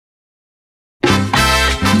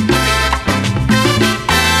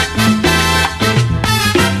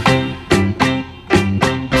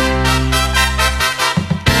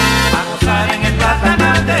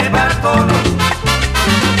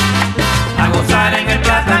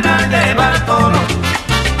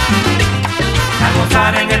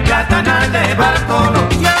gozar en el platanal de Bartolo.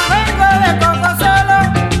 Yo vengo de Coco solo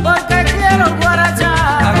porque quiero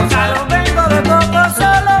guarachar. A gozar. Yo vengo de Coco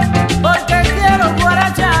solo porque quiero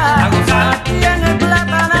guarachar. A gozar. Aquí en el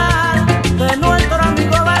platanal de nuestro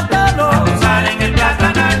amigo Bartolo. A gozar en el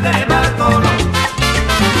platanal de Bartolo.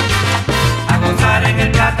 A gozar en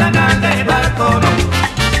el platanal de Bartolo.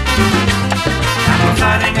 A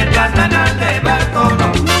gozar en el platanal de Bartolo.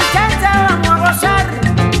 Muchacha, vamos a gozar,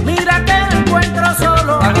 mira que me encuentro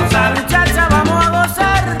solo. A gozar. Muchacha, vamos a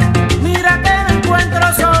gozar, mira que me encuentro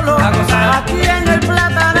solo. A gozar. Aquí en el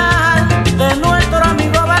platanal de nuestro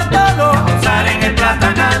amigo Bartolo. A gozar en el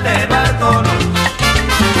platanal de Bartolo.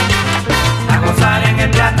 A gozar en el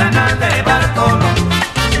platanal de Bartolo.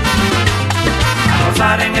 A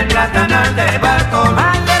gozar en el platanal de Bartolo.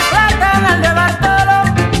 Ay, el platanal de Bartolo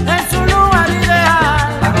en su lugar ideal.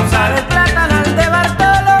 A gozar. El platanal de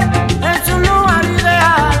Bartolo en su lugar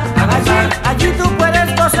ideal. A gozar. Allí tú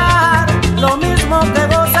puedes gozar lo mismo que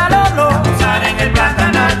goza Lolo. A gozar en el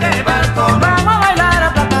platanal de Bartolo. Vamos a bailar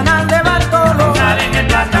al platanal de A Bartolo. gozar en el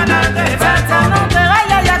platanal de Salsa, Bartolo. no te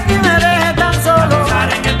vayas y aquí me dejes tan A solo. gozar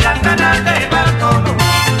en el platanal de Bartolo.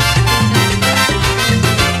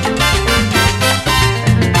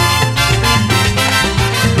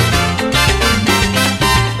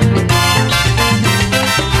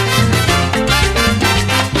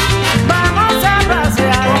 Vamos a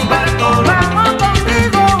pasear Con Bartolo. Vamos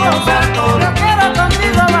contigo Con Bartolo. Yo quiero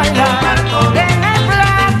contigo bailar Con Bartolo. en el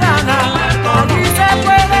platanal. Con Bartolo. Allí se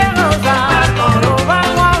puede gozar, Con Bartolo. pero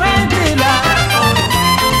vamos a ventilar.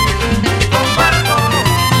 Con Bartolo.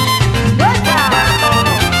 ¡Vuelta! Con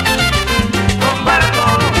Bartolo. Con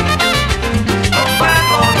Bartolo. Con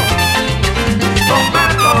Bartolo. Con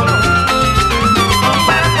Bartolo.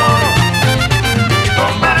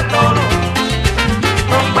 Con Bartolo.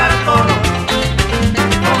 Con Bartolo.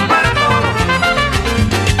 Con Bartolo.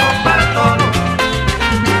 Con Bartolo.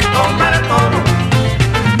 Con Bartolo.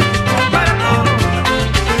 Con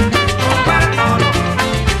Bartolo.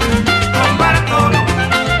 Con Bartolo.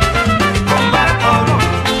 Con Bartolo.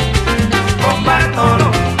 Con Bartolo.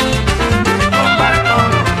 Con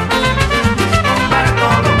Bartolo. Con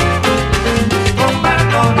Bartolo. Con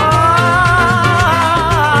Bartolo.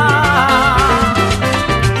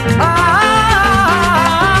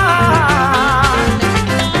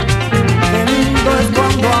 Qué lindo es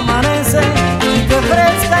cuando amanece y que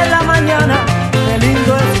fresca en la mañana. Qué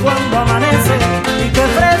lindo es cuando amanece y que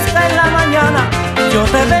fresca en la mañana. Yo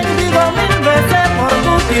te bendigo mil veces por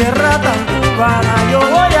tu tierra tan cubana. Yo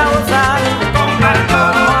voy a gozar Con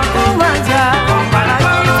Bartolo. a Cuban ya. Con Bartolo.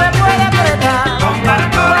 Allí se puede apretar. Con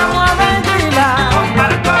Bartolo. Vamos a ventilar. Con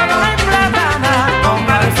Bartolo. En el platanal. Con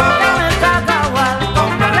Bartolo. En el cacahual.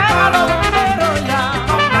 Con Bartolo. Llama a los bomberos ya.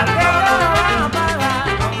 Con Que Bartolo. no lo van a pagar.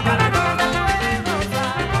 Con Bartolo.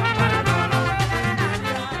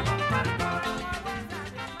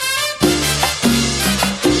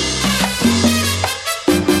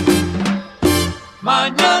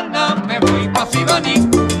 Mañana me voy pa' Sibaní,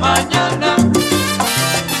 mañana.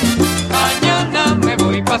 Mañana me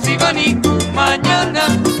voy pa' Sibaní, mañana.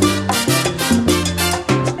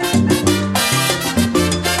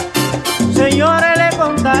 Señores, le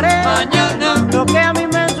contaré Mañana, lo que a mí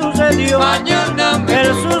me sucedió. mañana me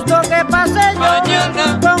El voy. susto que pasé yo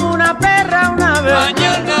Mañana. con una perra una vez.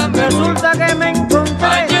 Mañana me voy. Resulta que me encontré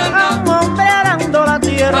Mañana. a un hombre arando la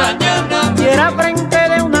tierra. Mañana Y me era voy. frente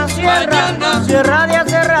de una sierra, Mañana. sierra de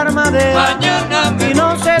aserrar madera. Mañana me Y no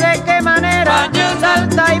voy. sé de qué manera Mañana.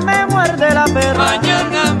 salta y me muerde la perra.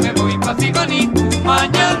 Mañana me voy pa' Sibaní,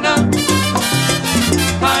 mañana.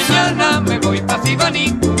 Mañana me voy pa'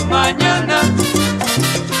 Sibaní, mañana.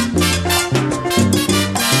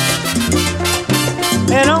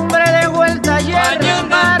 El hombre dejó el taller Mañana.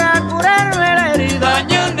 para curarme la herida.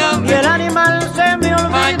 Mañana Y me el voy. animal se me olvida.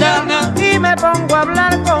 Mañana. Y me pongo a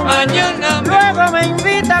hablar con él. Mañana me Luego me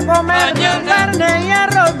invita a comer Mañana. carne y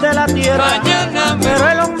arroz de la tierra. Mañana me Pero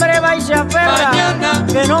voy. el hombre va y se aferra Mañana.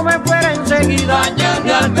 que no me fuera enseguida. Mañana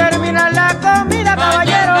Y al me terminar la comida,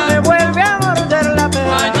 caballero, Mañana. me vuelve a morder la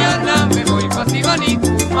perra. Mañana me voy pa' Sibaní,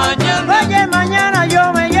 mañana. Oye, mañana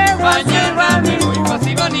yo me llevo a Mañana me Sibaní. voy pa'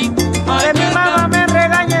 Sibaní, Que mi mamá mañana. me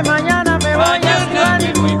regañe, mañana me voy a Mañana me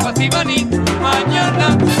Sibaní. voy pa' Sibaní,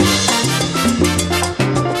 mañana.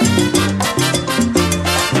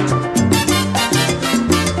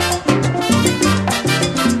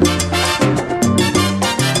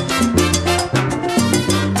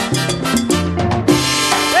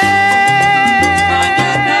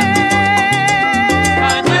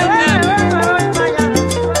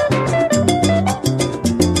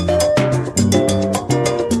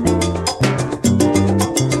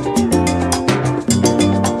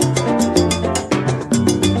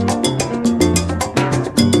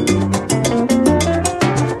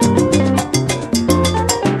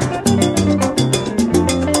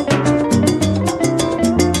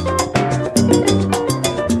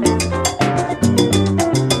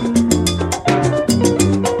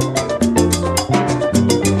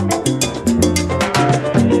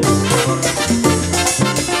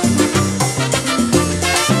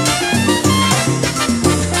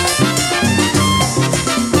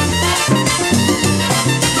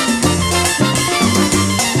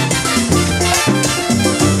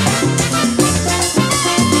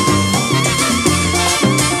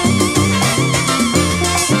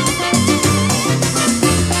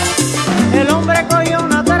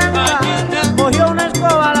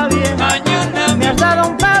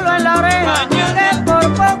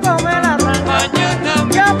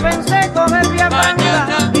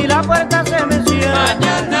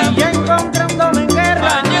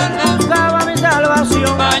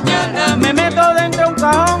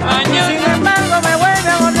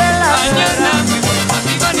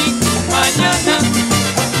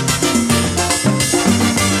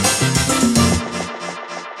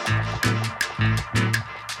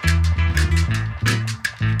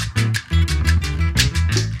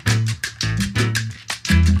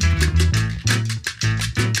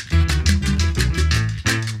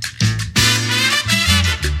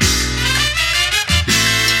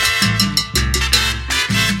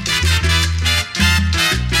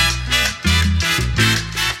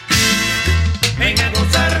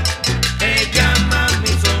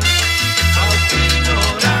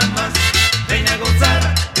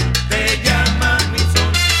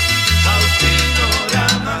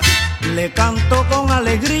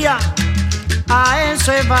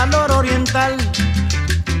 ese valor oriental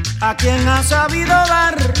a quien ha sabido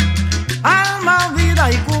dar alma,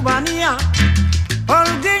 vida y cubanía,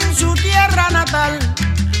 porque en su tierra natal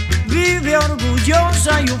vive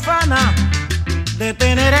orgullosa y ufana de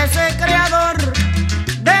tener ese creador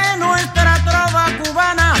de nuestra trova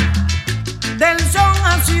cubana, del son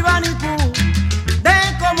así banicú, de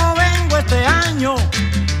cómo vengo este año,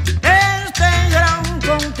 este gran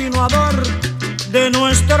continuador de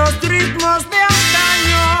nuestros ritmos de antaño.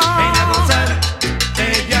 Ven a gozar,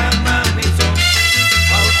 te llama mi son,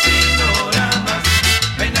 Faustino Lamas.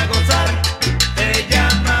 Ven a gozar, te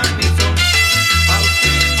llama mi son,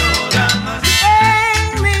 Faustino Lamas.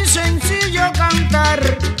 En mi sencillo cantar,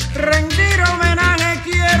 rendir homenaje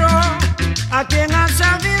quiero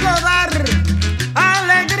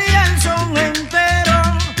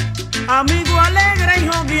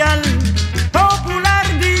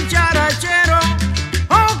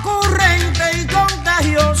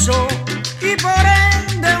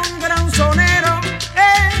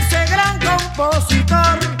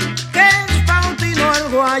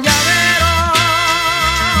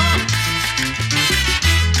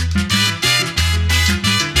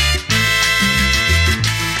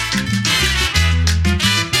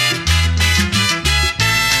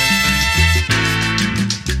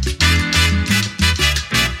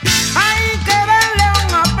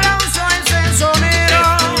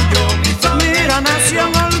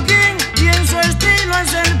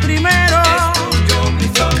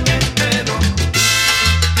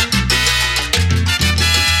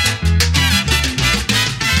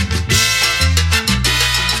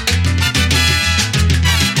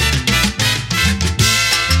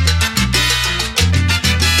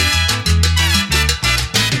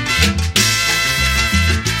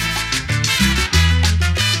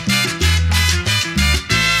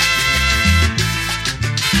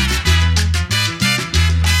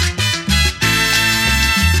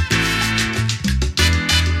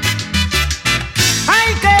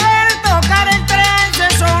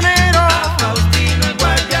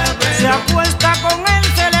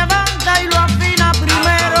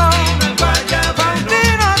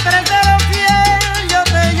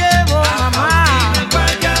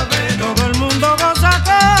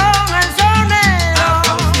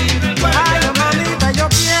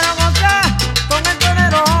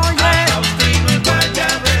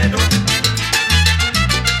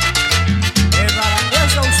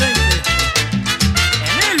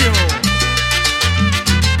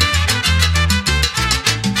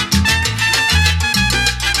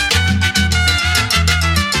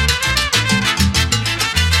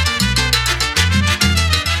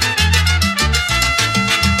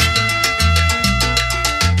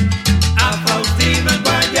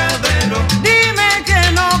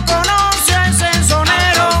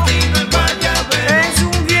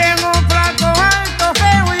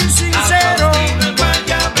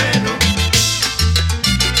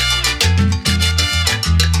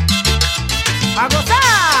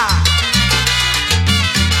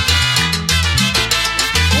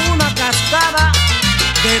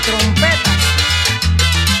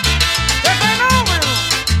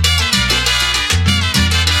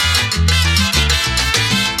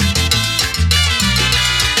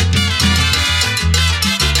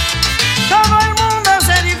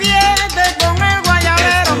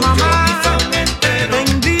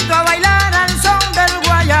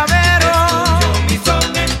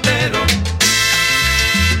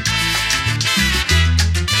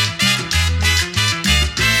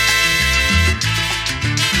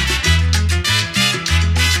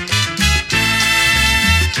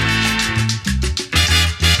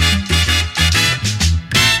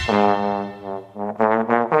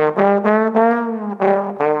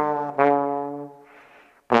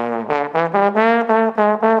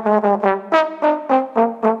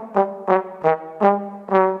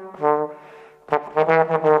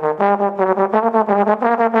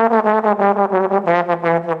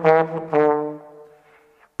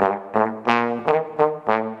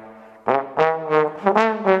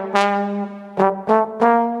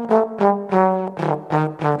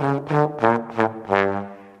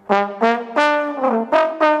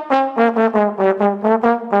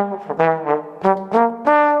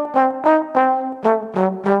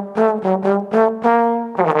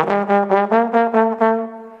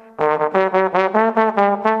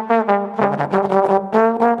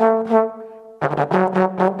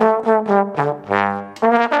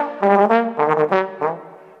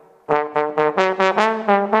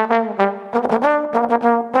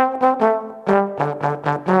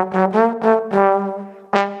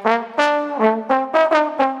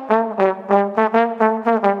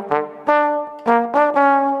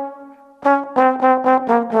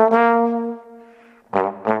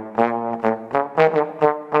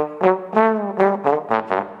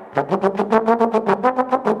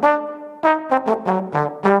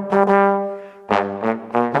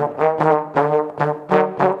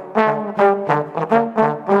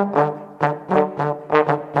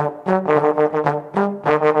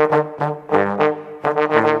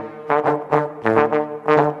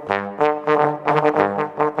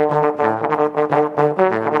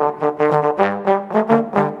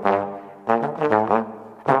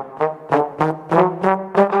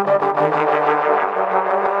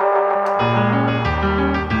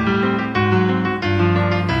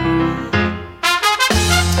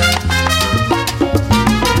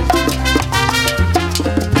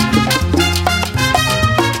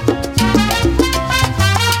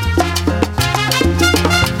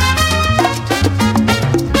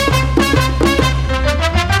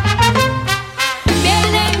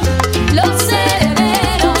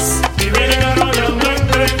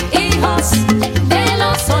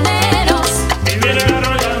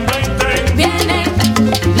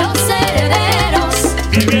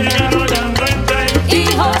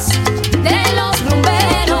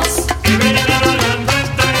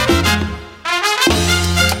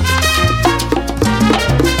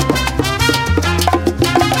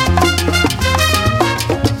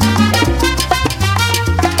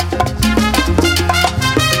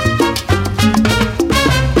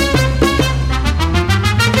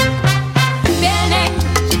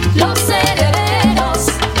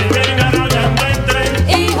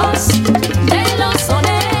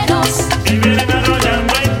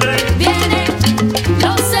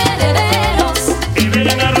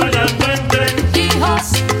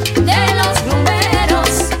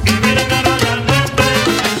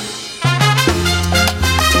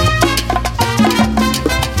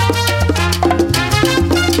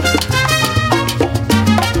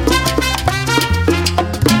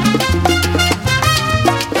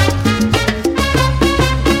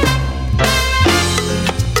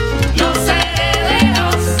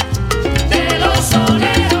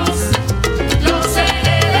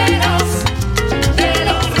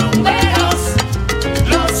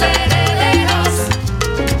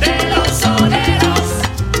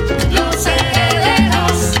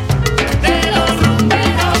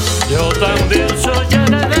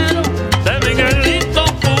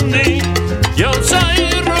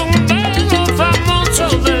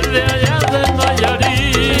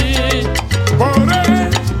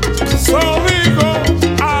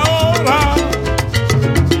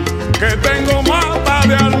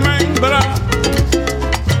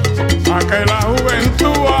que la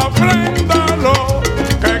juventud aprenda lo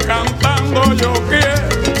que cantando yo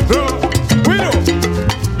quiero. ¡Cuido!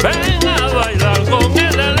 Ven a bailar con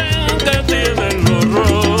el Elén que tiene los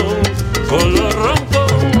roncos, los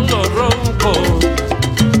roncos, los roncos.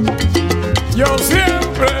 Yo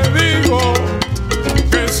siempre digo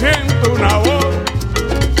que siento una voz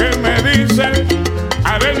que me dice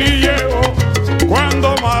haré y llevo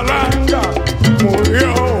cuando Malanga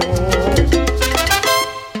murió.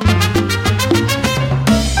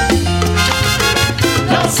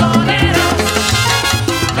 Los soneros,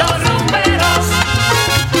 los rumberos,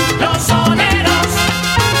 los soneros,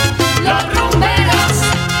 los rumberos,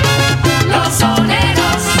 los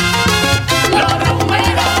soneros, los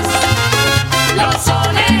rumberos, los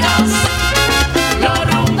soneros, los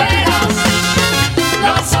rumberos,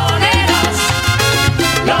 los soneros,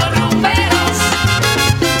 los rumberos,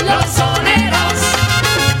 los soneros,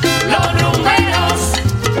 los rumberos.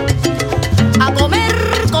 A comer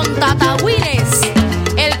con tatahuines,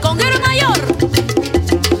 el conguero mayor.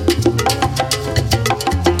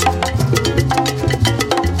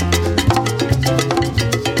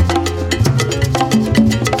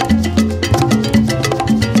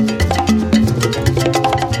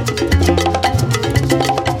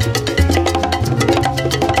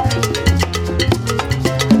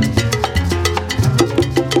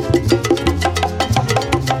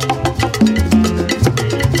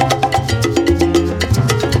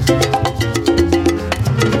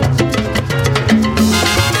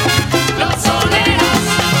 Los soneros,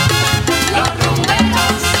 los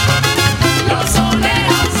rumberos, los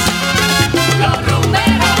soneros, los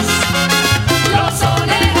rumberos, los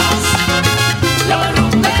soneros, los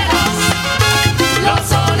rumberos, los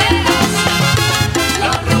soneros,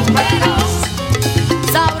 los rumberos.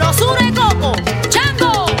 Sabrosura de coco,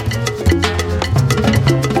 chango.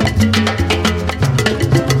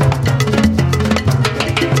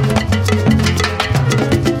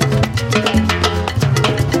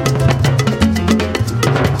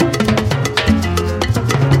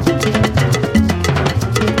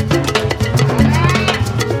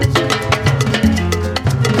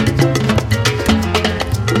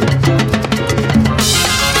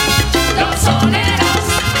 Los soneros,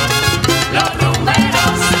 los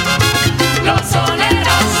rumberos, los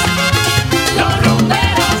soneros, los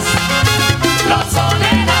rumberos, los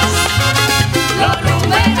soneros, los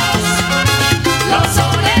rumberos, los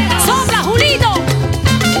soneros. Sopla, Julito.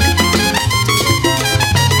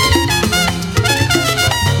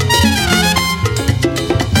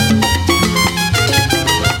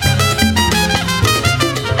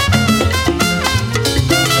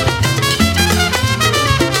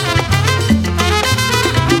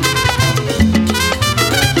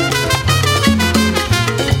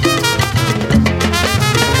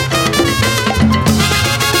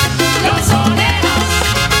 Los soneros,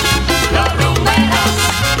 los rumberos,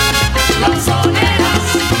 los soneros,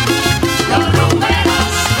 los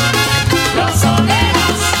rumberos, los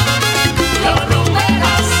soneros, los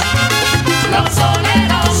rumberos, los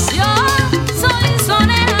soneros. Yo soy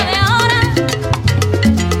sonera de ahora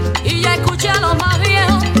y ya escuché a los más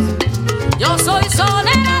viejos. Yo soy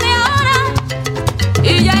sonera de ahora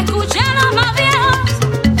y ya escuché a los más viejos.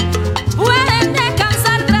 Pueden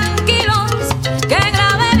descansar tranquilos, que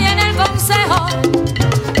grave viene el consejo.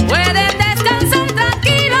 Pueden descansar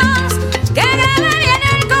tranquilos, que grave viene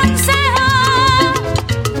el consejo.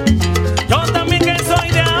 Yo también que soy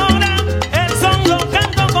de ahora, el son lo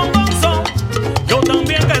canto con gozo. Yo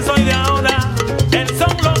también que soy de ahora, el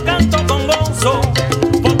son lo canto con gozo.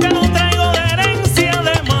 Porque no traigo de herencia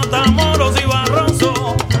de Matamoros y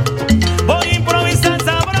Barroso. Voy a improvisar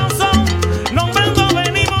sabroso, nombrando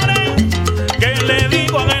Benny Moré, que le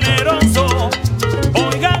digo a generoso.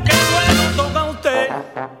 Oiga que bueno toca usted.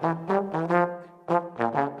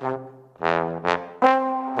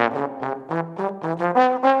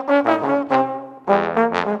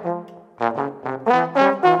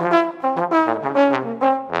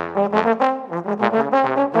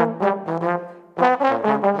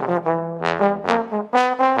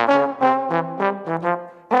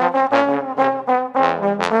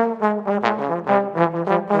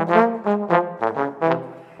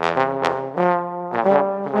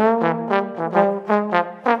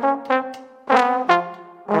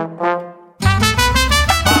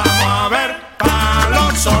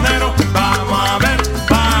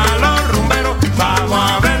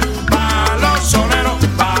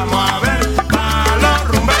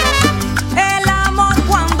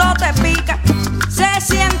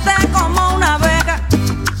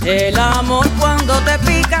 El amor cuando te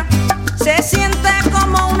pica se siente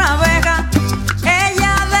como una abeja.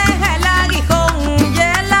 Ella deja el aguijón y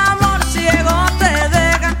el amor si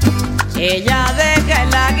Ella deja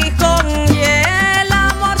el aguijón y el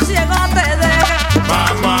amor ciego te deja.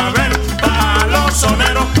 Vamos a ver pa' los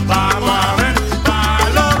soneros, vamos a ver pa'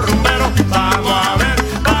 los rumberos, vamos a ver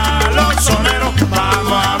pa' los soneros,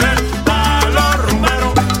 vamos a ver pa' los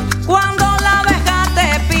rumberos. Cuando la abeja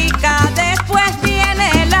te pica, después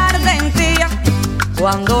viene la ardentía.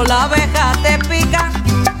 Cuando la abeja te pica,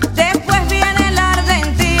 después viene la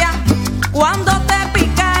ardentía. Cuando te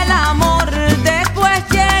pica el amor, después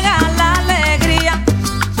llega la alegría.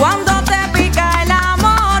 Cuando te pica el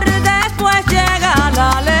amor, después llega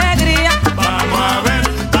la alegría. Vamos a ver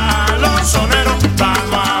pa' los soneros,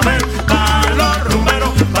 vamos a ver pa' los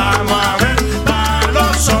rumberos, vamos a ver pa'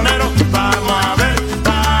 los soneros, vamos a ver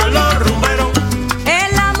pa' los rumberos.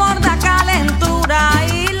 El amor da calentura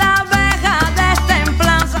y la abeja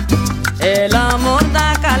destemplanza. El amor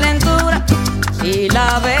da calentura y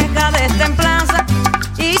la abeja destemplanza.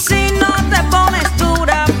 Y si no te pones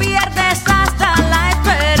dura, pierdes hasta la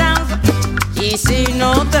esperanza. Y si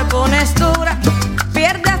no te pones dura,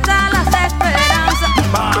 pierdes hasta las esperanzas.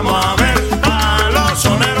 Vamos a ver pa' los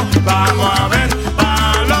soneros, vamos a ver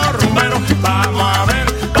pa' los rumberos, vamos a ver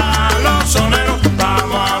pa' los soneros,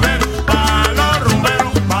 vamos a ver pa' los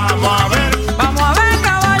rumberos, vamos a ver,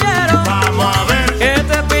 Caballero, vamos a ver, que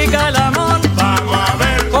te pica el amor, vamos a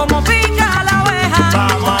ver, como pica la abeja,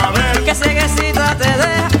 vamos a ver, que cieguecita te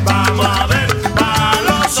deja. vamos a ver pa'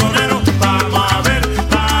 los soneros, vamos a ver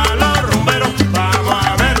pa' los rumberos, vamos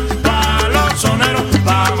a ver pa' los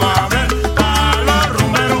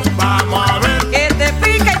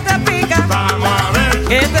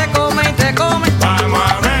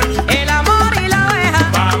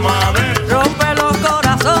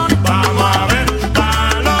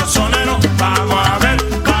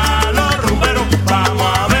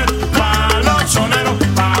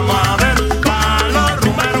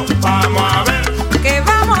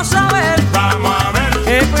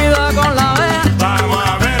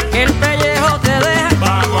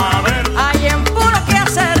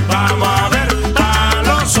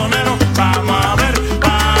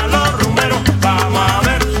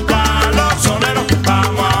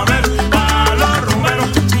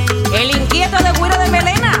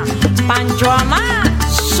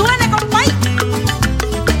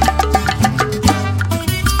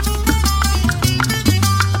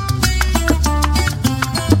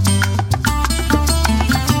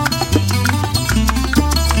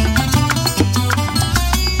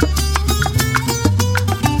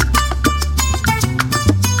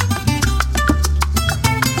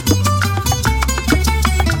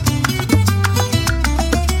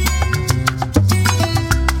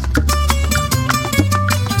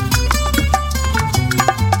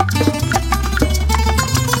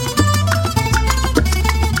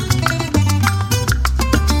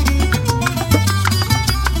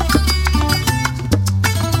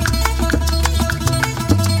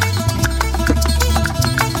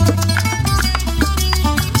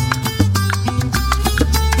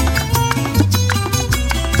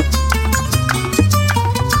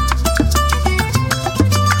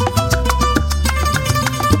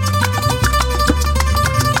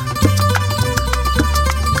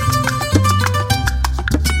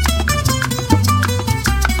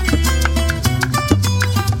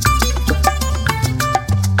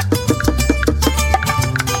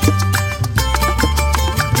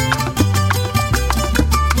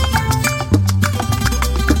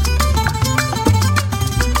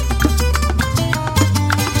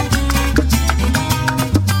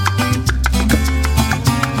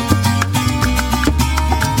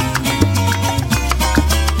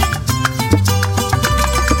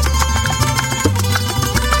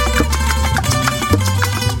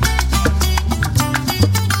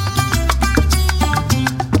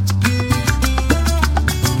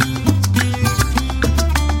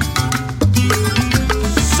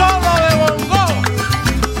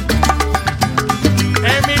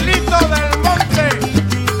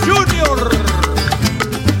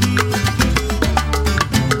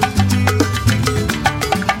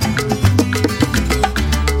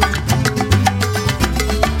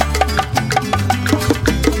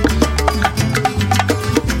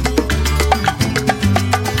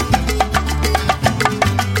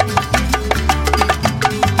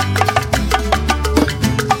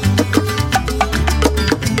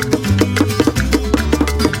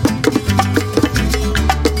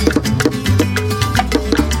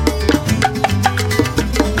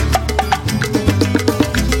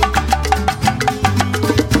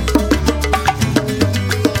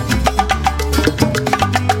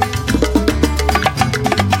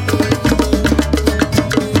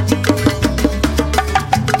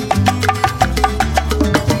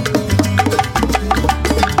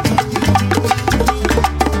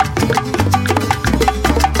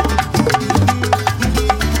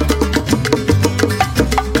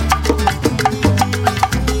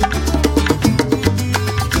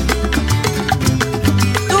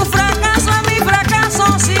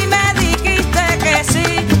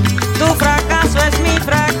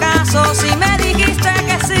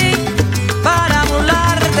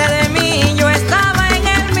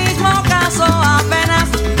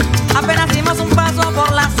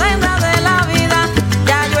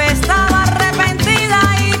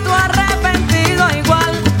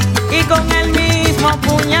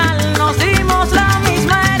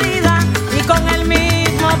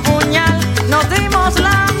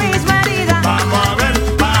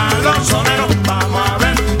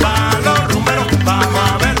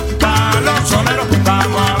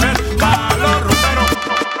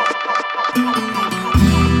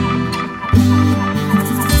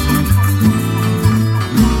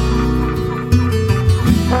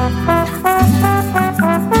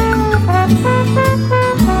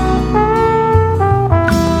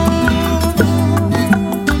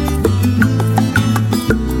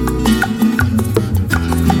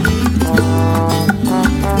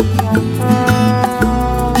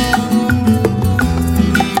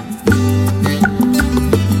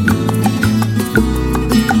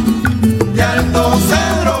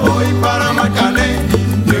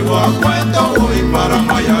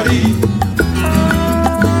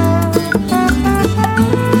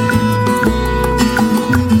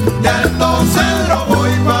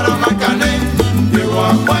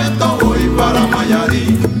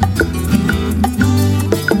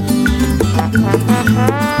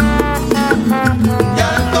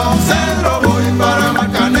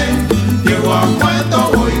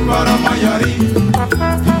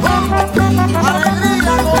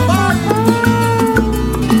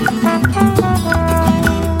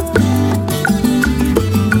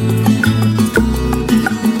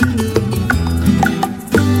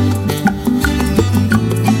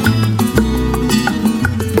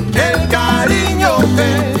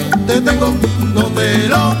te tengo, no te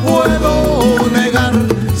lo puedo negar.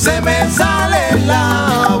 Se me sale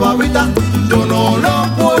la babita, yo no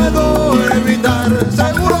lo puedo evitar.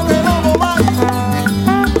 Seguro que no, mamá.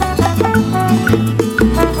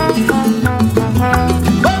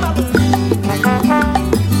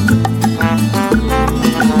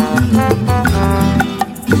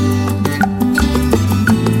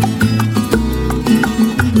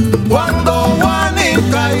 Cuando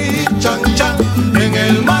Juanica y Chan Chan en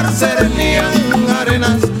el mar cernían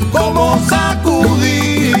arenas, como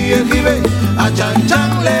sacudí el jibe, a Chan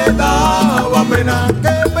Chan le daba pena.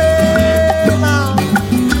 ¡Qué pena!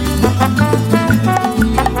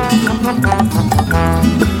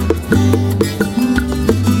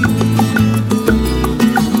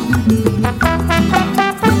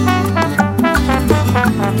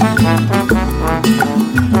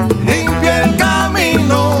 Limpia el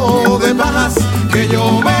camino de pajas, que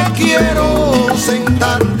yo me quiero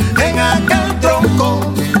sentar en aquel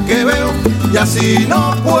tronco que veo y así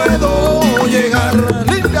no puedo llegar.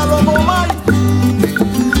 Límpialo, Momay,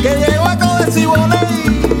 que llegó eco de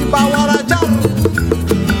Siboney pa' guarachar.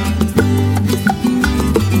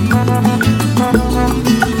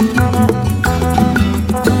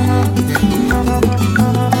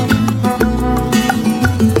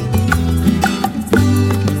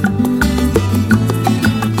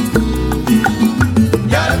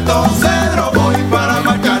 Y Alto Cedro voy para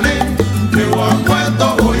Marcané, de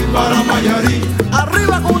Guacueto voy para Mayarí.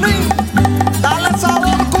 Arriba Junín, dale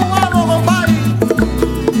sabor cubano, compadre.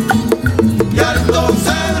 Y Alto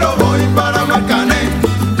Cedro voy para Marcané,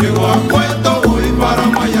 de Guacueto voy para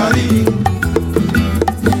Mayarí.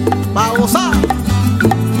 Va a gozar.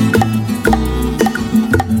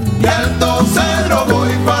 Y Alto Cedro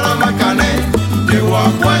voy para Marcané, de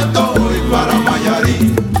Guacueto voy para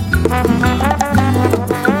Mayarí.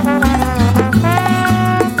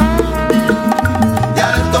 Y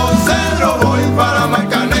Alto Cedro voy para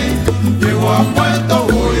Marcané, llego a Puerto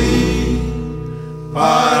voy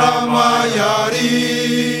para Mayarí.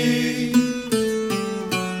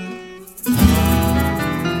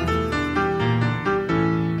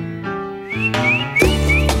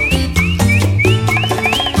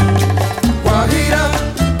 Guajira,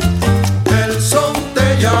 el son te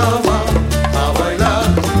llama a bailar,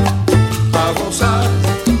 a gozar.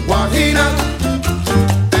 Guajira,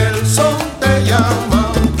 el son te llama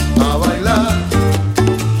a bailar,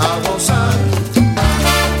 a gozar.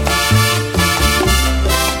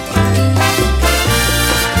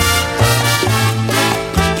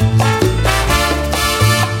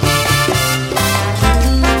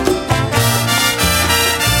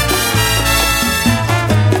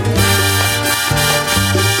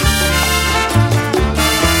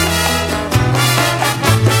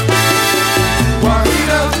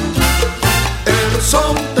 Guajira, el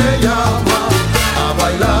son te llama a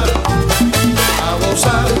bailar, a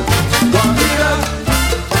gozar. Guajira,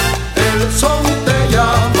 el son te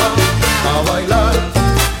llama a bailar,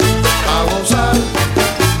 a gozar.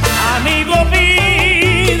 Amigo,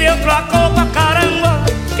 pide otra copa, caramba,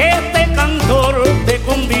 que este cantor te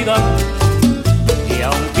convida. Y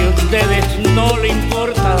aunque a ustedes no le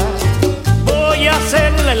importa, voy a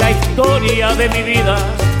hacerle la historia de mi vida.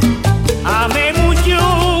 Amé mucho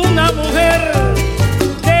una mujer,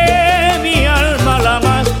 de mi alma la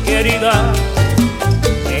más querida.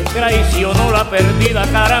 Me traicionó la perdida,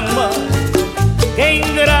 caramba, qué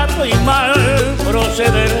ingrato y mal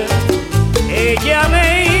proceder. Ella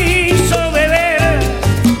me hizo beber,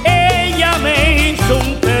 ella me hizo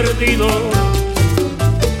un perdido.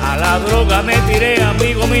 A la droga me tiré,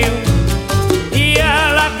 amigo mío, y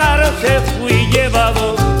a la cárcel fui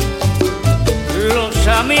llevado. Los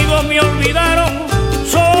amigos me olvidaron,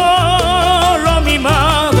 solo mi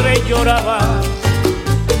madre lloraba.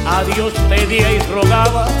 A Dios pedía y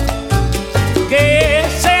rogaba que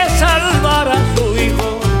se salvara su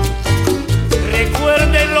hijo.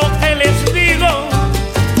 Recuerden lo que les digo,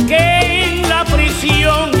 que en la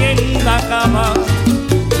prisión y en la cama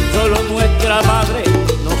solo nuestra madre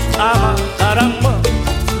nos ama, caramba.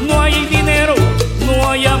 No hay dinero, no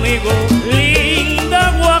hay amigo,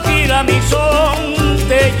 linda Guajira, mi son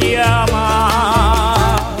te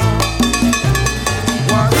llama.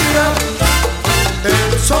 Guajira,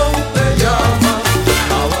 el son te llama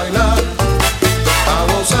a bailar, a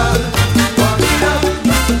gozar. Guajira,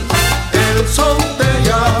 el son te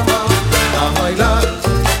llama a bailar,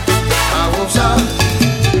 a gozar.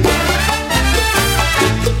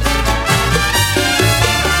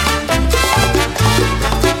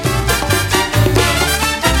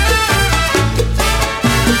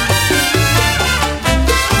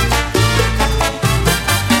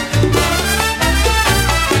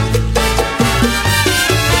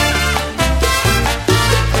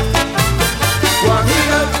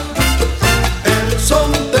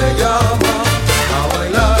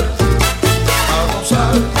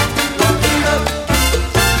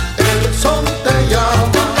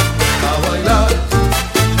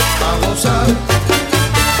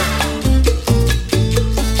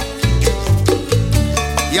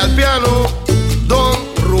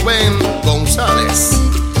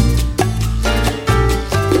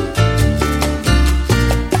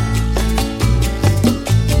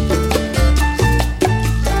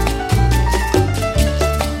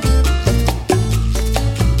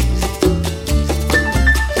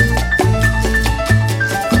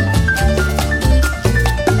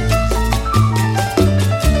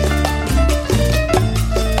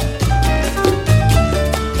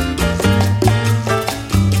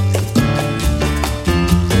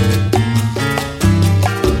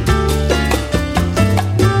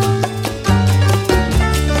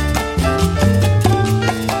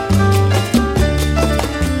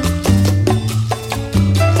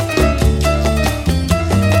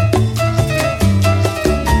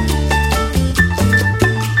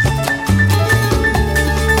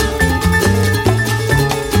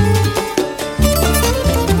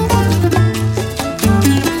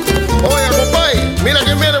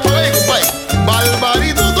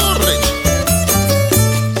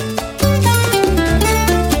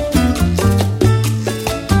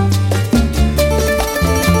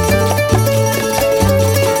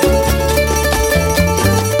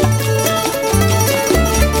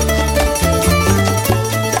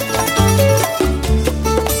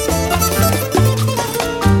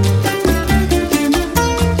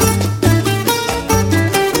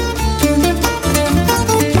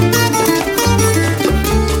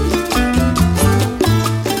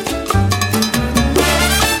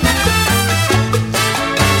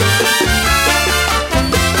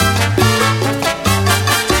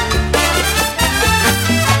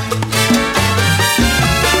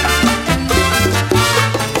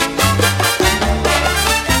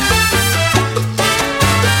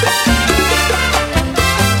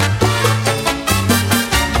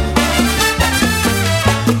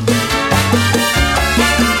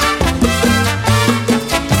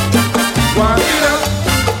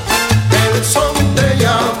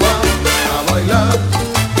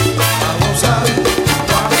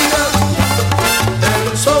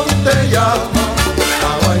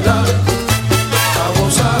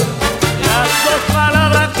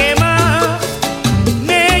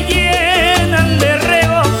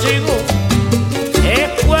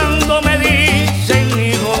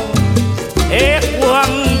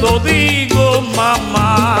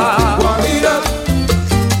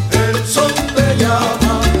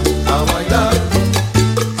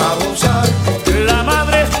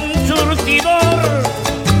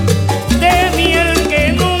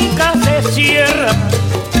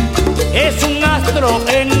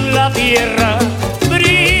 tierra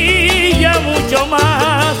brilla mucho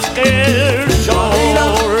más que el sol.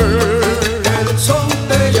 El sol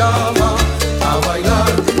te llama a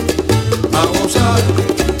bailar, a gozar.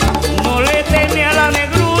 No le teme a la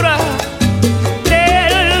negrura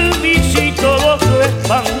del vicio y todo su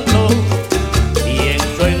espanto.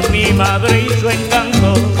 Pienso en mi madre y su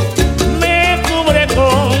encanto me cubre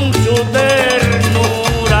con su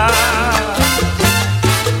ternura.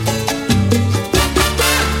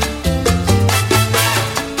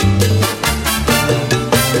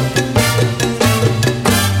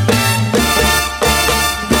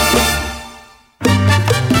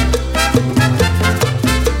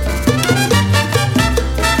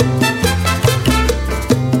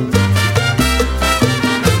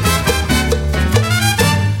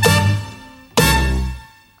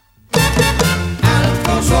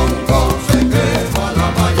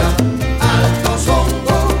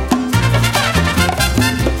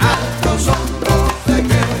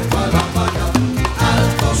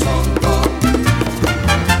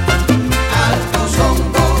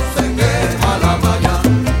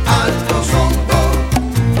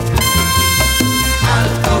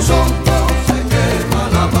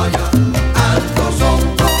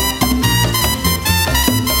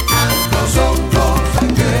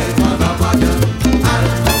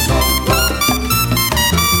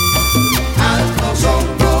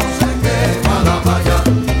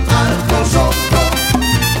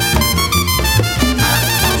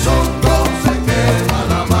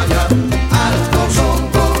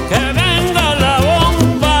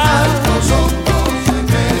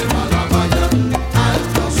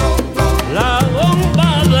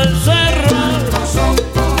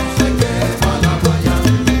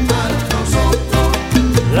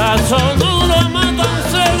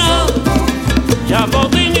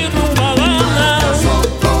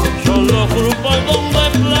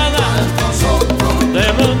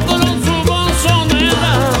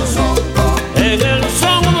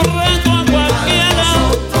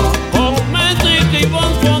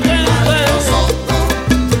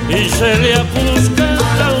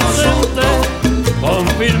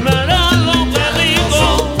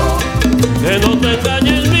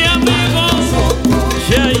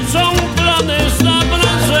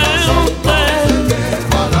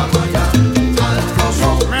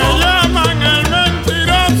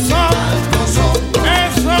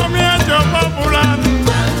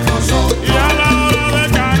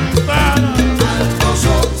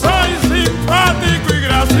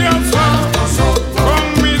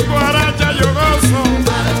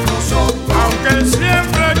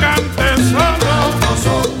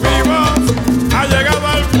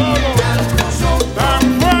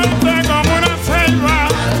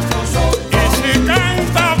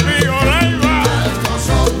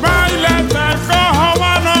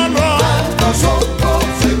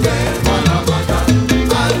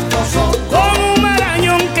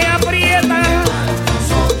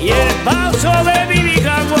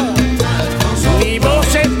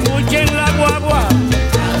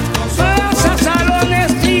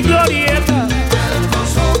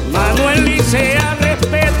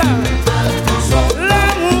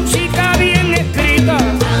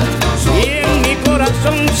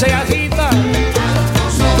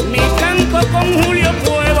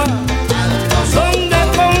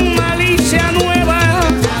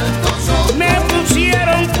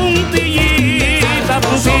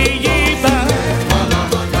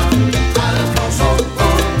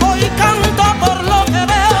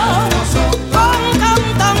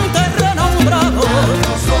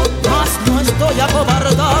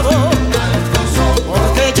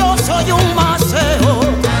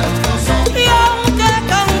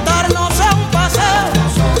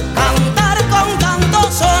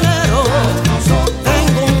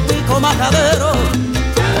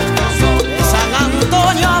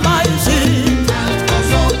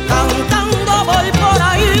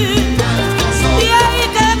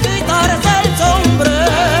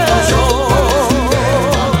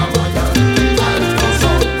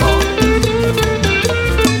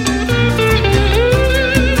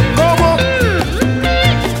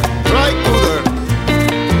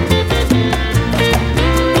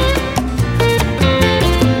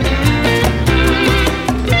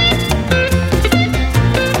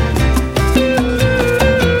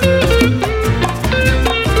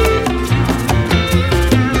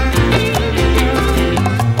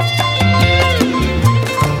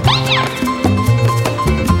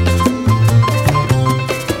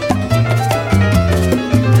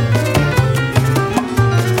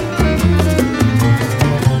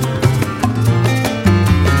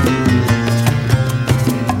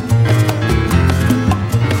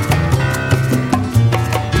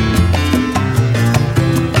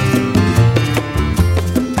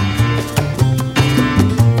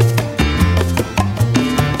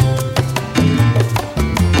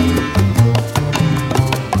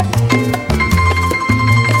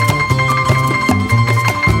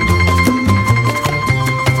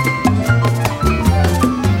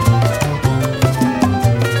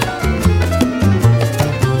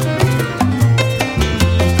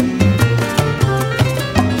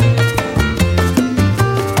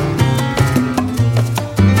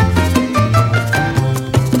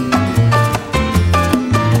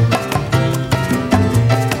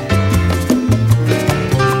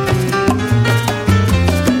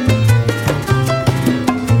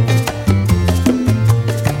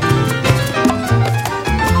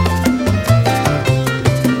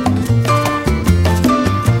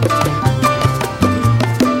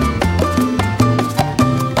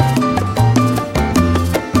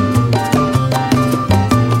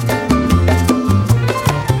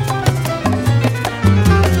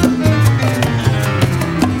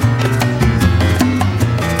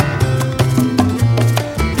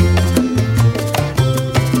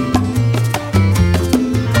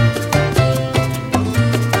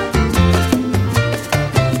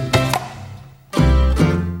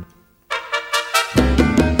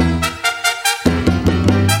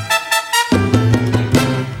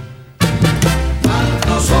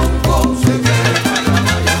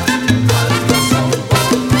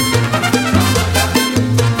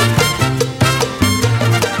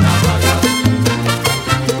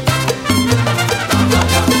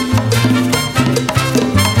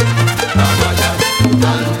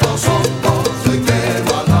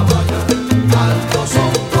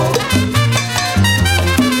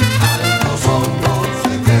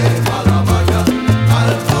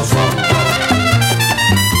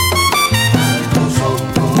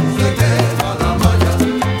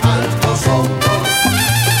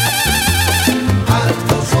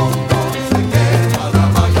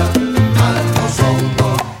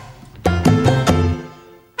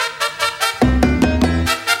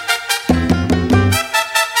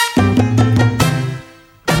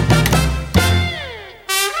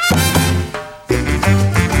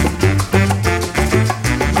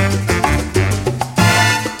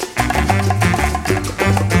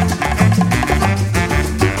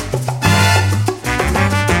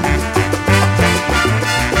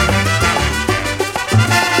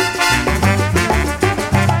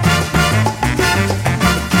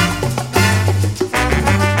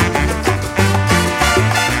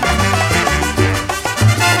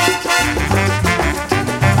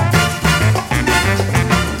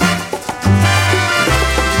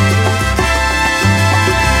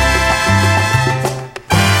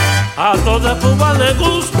 de Cuba le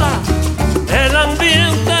gusta el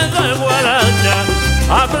ambiente de guaracha,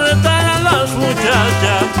 apretar a las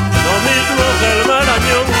muchachas, lo mismo que el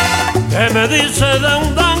marañón, que me dice de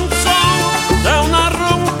un danzón, de una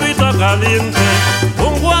rumpita caliente,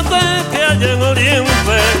 un guate que hay en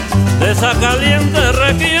Oriente, de esa caliente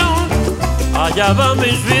región, allá va mi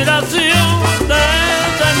inspiración,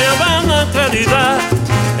 desde mi Habana querida,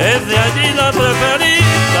 es de allí la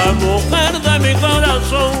preferida, mujer de mi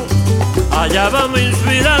corazón, allá va mi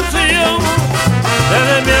inspiración,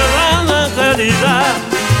 desde mi Habana querida,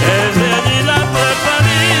 es de allí la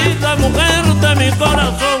preferida, mujer de mi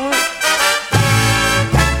corazón.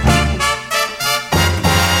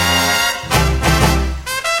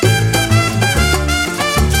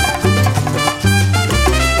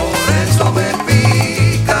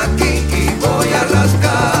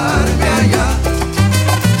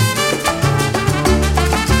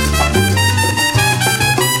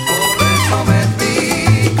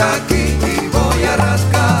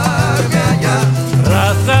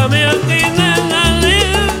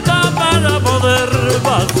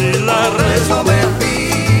 Por eso me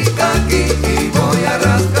pica aquí y voy a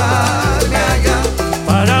rascarme allá.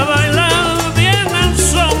 Para bailar bien el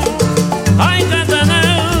son hay que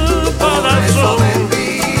tener corazón. Por eso me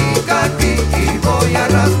pica aquí y voy a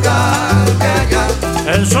rascarme allá.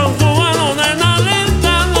 El son cubano de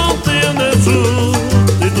Nalita no tiene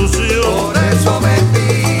sustitución. Por eso me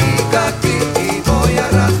pica aquí y voy a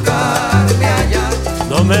rascarme allá.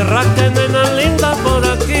 No me rasquen, nena linda, por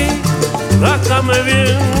aquí, ráscame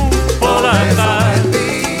bien por acá. Me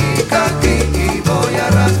pica aquí y voy a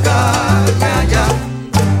rascarme allá.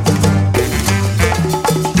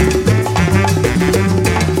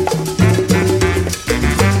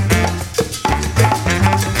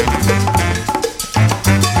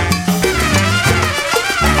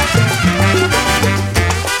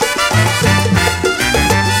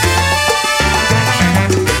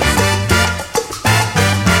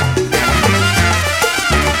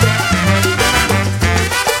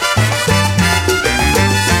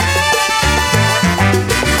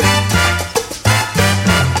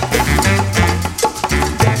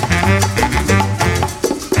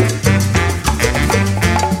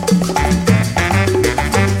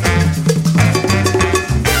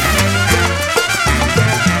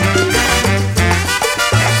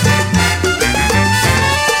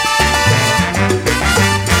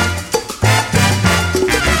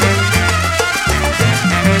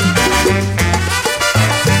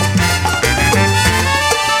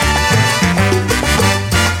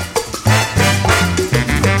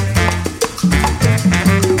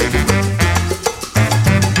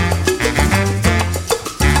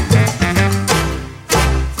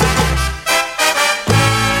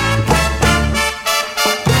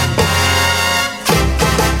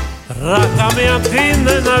 Ráscame aquí,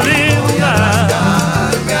 nena linda,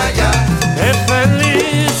 Rascarme allá. qué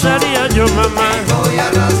feliz sería yo, mamá. Voy a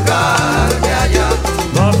rascarme allá.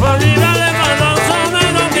 No felicidad de corazones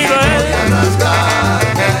no Voy a nivel.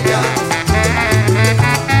 rascarme allá.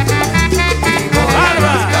 Voy a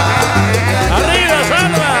Salva, rascarme allá. arriba,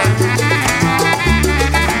 salva.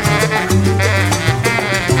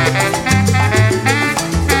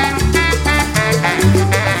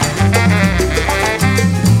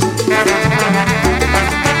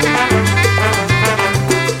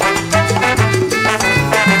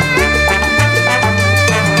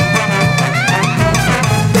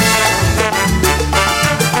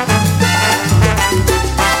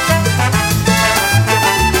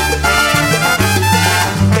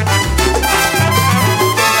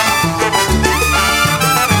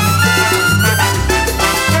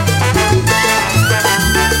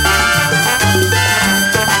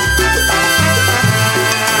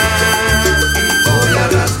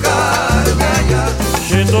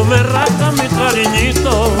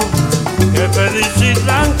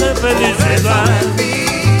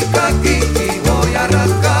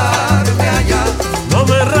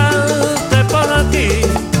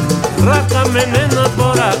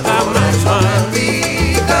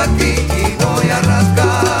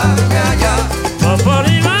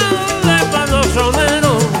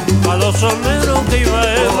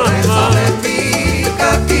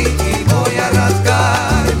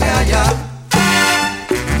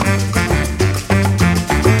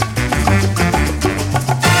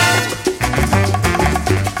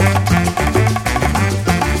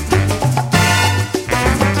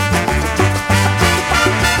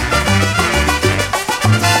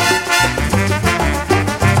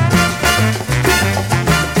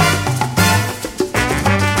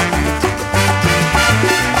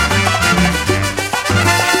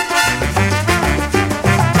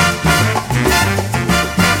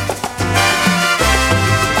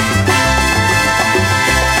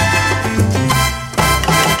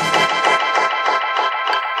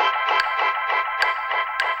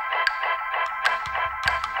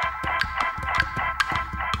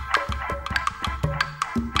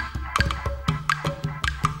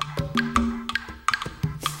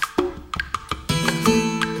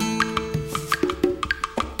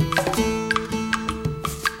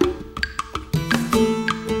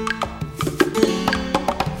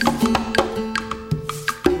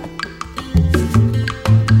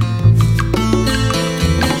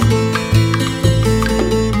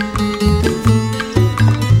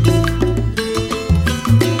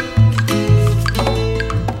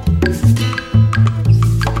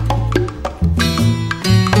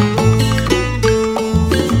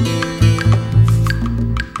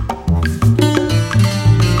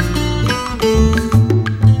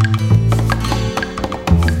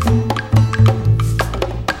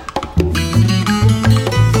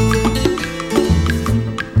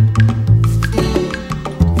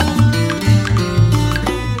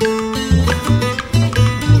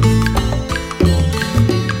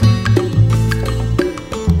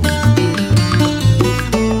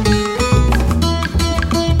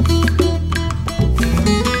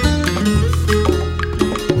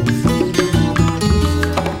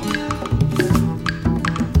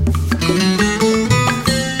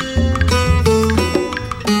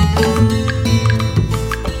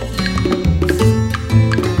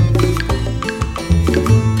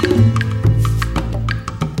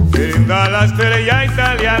 Brinda la estrella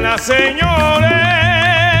italiana, señores.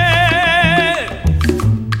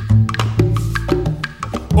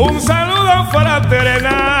 Un saludo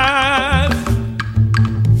fraternal.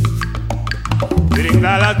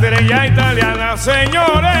 Brinda la estrella italiana,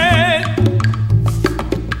 señores.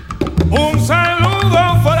 Un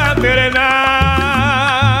saludo fraternal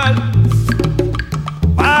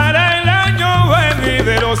para el año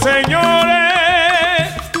venidero, señores.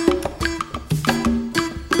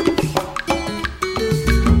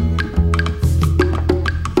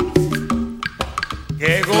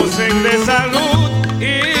 Que gocen de salud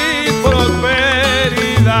y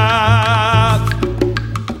prosperidad.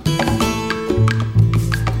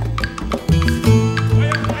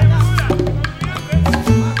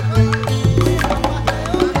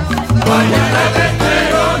 Mañana te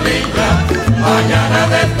espero, niña, mañana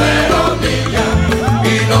te espero, niña,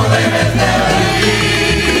 y no dejes de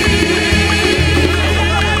venir.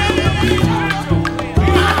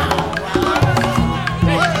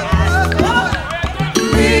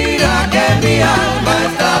 Mira que mi alma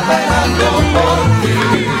está penando por ti,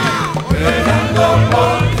 penando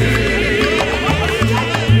por ti.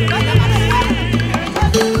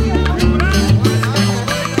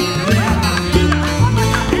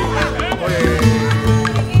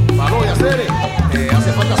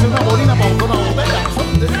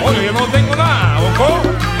 Oye, yo no tengo nada, Boco.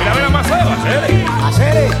 Mira, mira más Acere.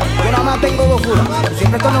 Acere, yo nada más tengo 2 curas.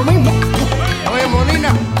 Siempre con lo mismo. Oye, Molina,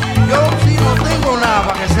 yo sí no tengo nada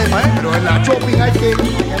para que sepa, ¿eh? Pero en la shopping hay que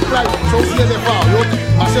entrar. Son 7 pavos.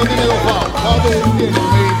 Maceo tiene 2 pavos. ¿Cuánto tienes?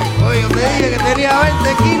 Oye, yo te dije que tenía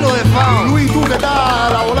 20 kilos de pavos. Luis, tú que estás a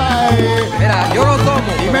la volada. Mira, yo lo tomo.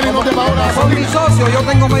 Y Meli no te pagó la Son mis socios, yo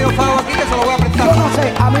tengo medio pavo aquí que se lo voy a prestar. Yo no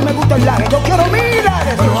sé, a mí me gusta el laje. Yo quiero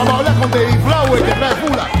milares. Pero vamos a hablar con David Flower que trae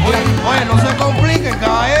fula. Oye, no se compliquen,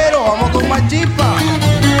 caballero, vamos a tomar chispa.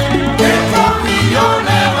 Esos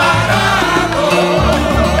millones baratos.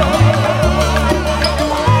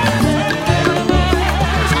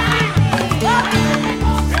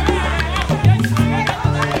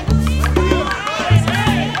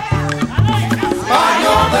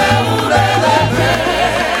 Baño de hule de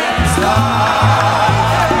mesa.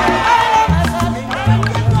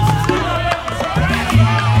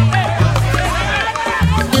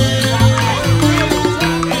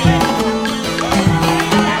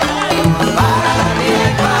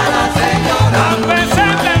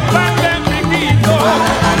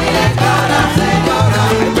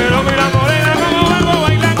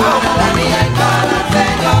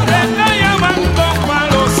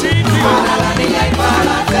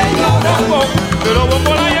 Pero vos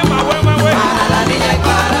por allá más güey, más güey. Para la niña y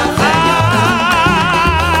para la señora.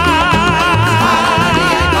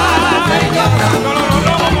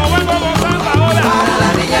 No, vamos gozando ahora. Para la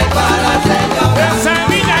niña y para la señora. Esa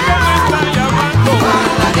niña que me está llamando.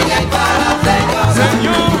 Para la niña y para la señora.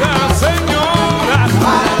 Señora, señora.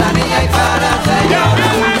 Para la niña y para la Ya señora.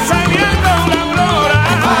 viene saliendo la aurora.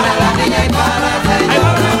 Para la niña y para la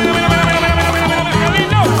señora.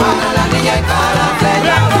 Para la niña y para la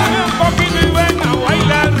señora. Un poquito y ven a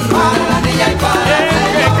bailar. Para la niña y para la Que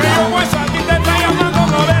señora. creo pues a ti te está llamando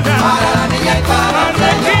morena. Para la niña y para la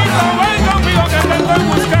Arlequito, señora. ven conmigo que te estoy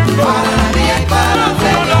buscando. Para la niña y para la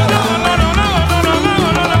señora.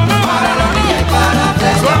 Para la niña y para la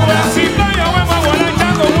señora. Suavecito yo me voy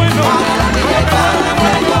guarachando bueno. Para la niña y para la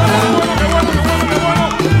señora.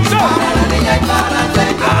 Para la niña y para la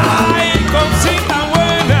señora. Ay, cosita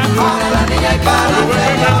buena. Para la niña y para la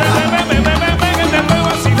señora. Para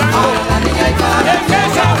la niña y para la Es que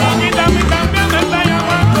esa niñita a mí también me está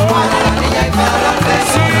llamando. Para la niña y para la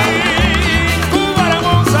Sí, señora. Cubana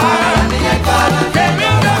hermosa. Para la niña y para la Que señora.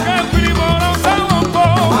 mira que primorosa Boco.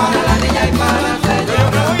 Para la niña y para la Yo me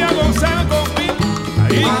señora. voy a gozar conmigo.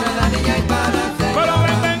 Ahí. Para la niña y para la señora. Pero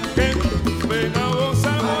retente, ven a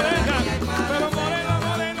gozar morena. Pero morena,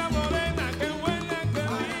 morena, morena. Qué buena, qué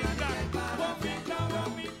linda. Bonita,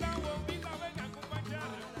 bonita, bonita. Ven a acompañar.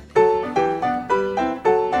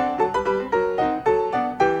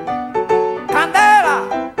 ¡Candela!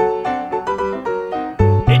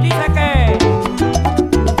 Y dice que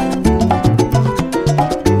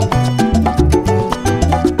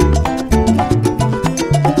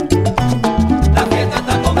La fiesta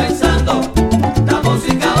está comenzando, la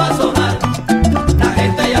música va a sonar, la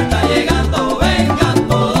gente ya está llegando, vengan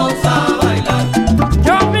todos a bailar.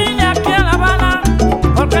 yo vine aquí a La Habana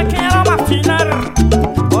porque quiero vacilar.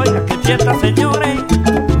 Oiga, qué fiesta, señores.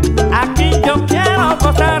 Aquí yo quiero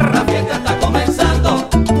gozar. La fiesta está comenzando,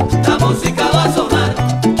 la música va a sonar,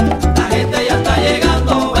 la gente ya está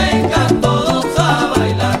llegando, vengan todos a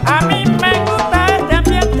bailar. A mí me gusta este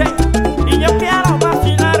ambiente y yo quiero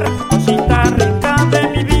vacilar.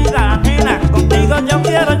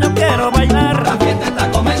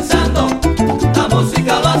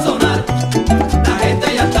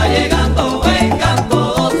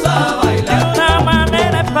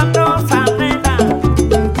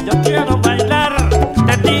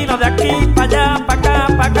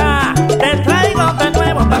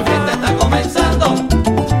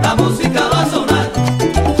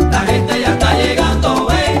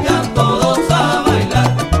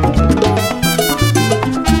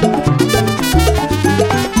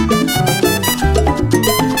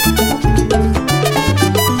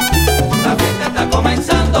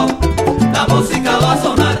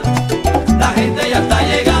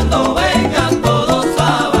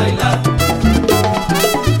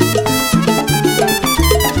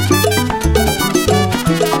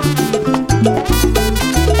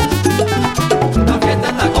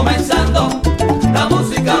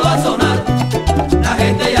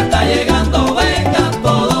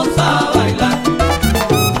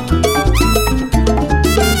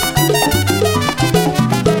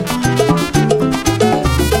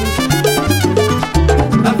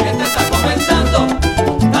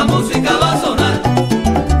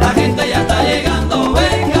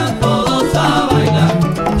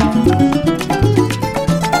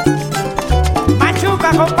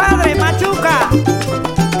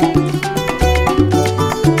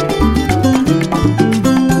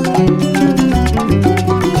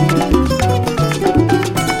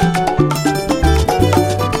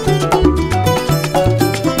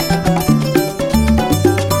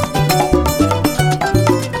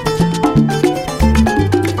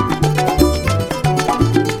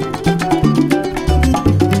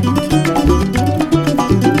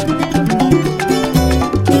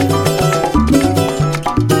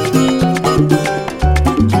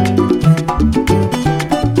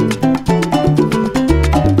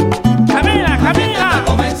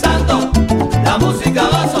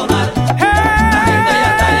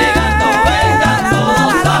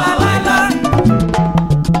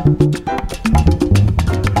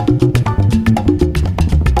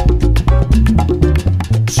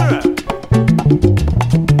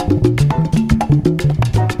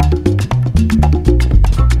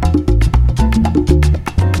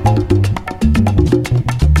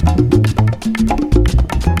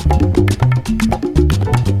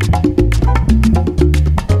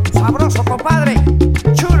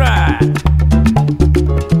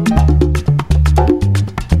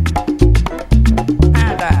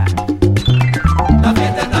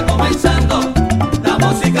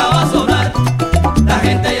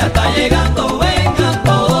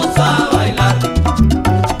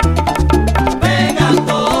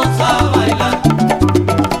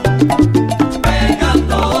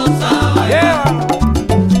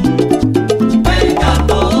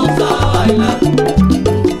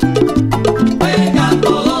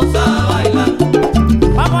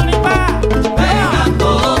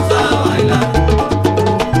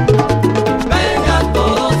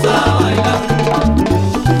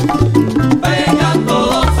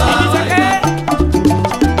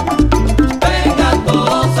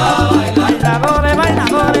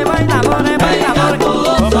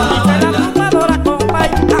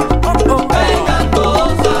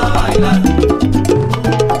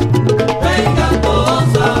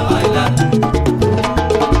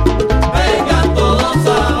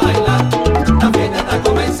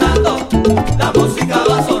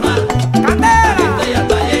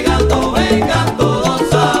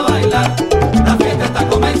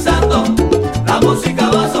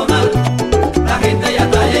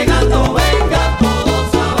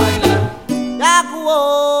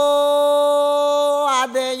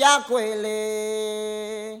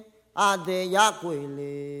 ade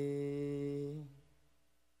yakwele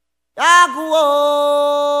yakuo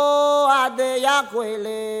ade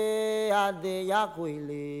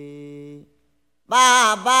yakwele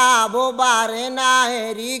baba bobarena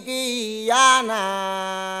erikiyana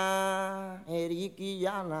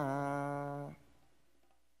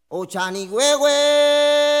ochani wewe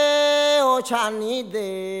ochani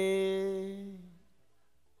de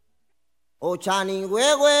ochani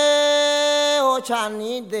wewe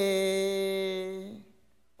ochani de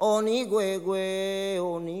oni gwegwe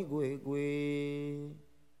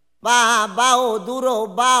baba o duro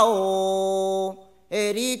bao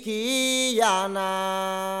erikiyana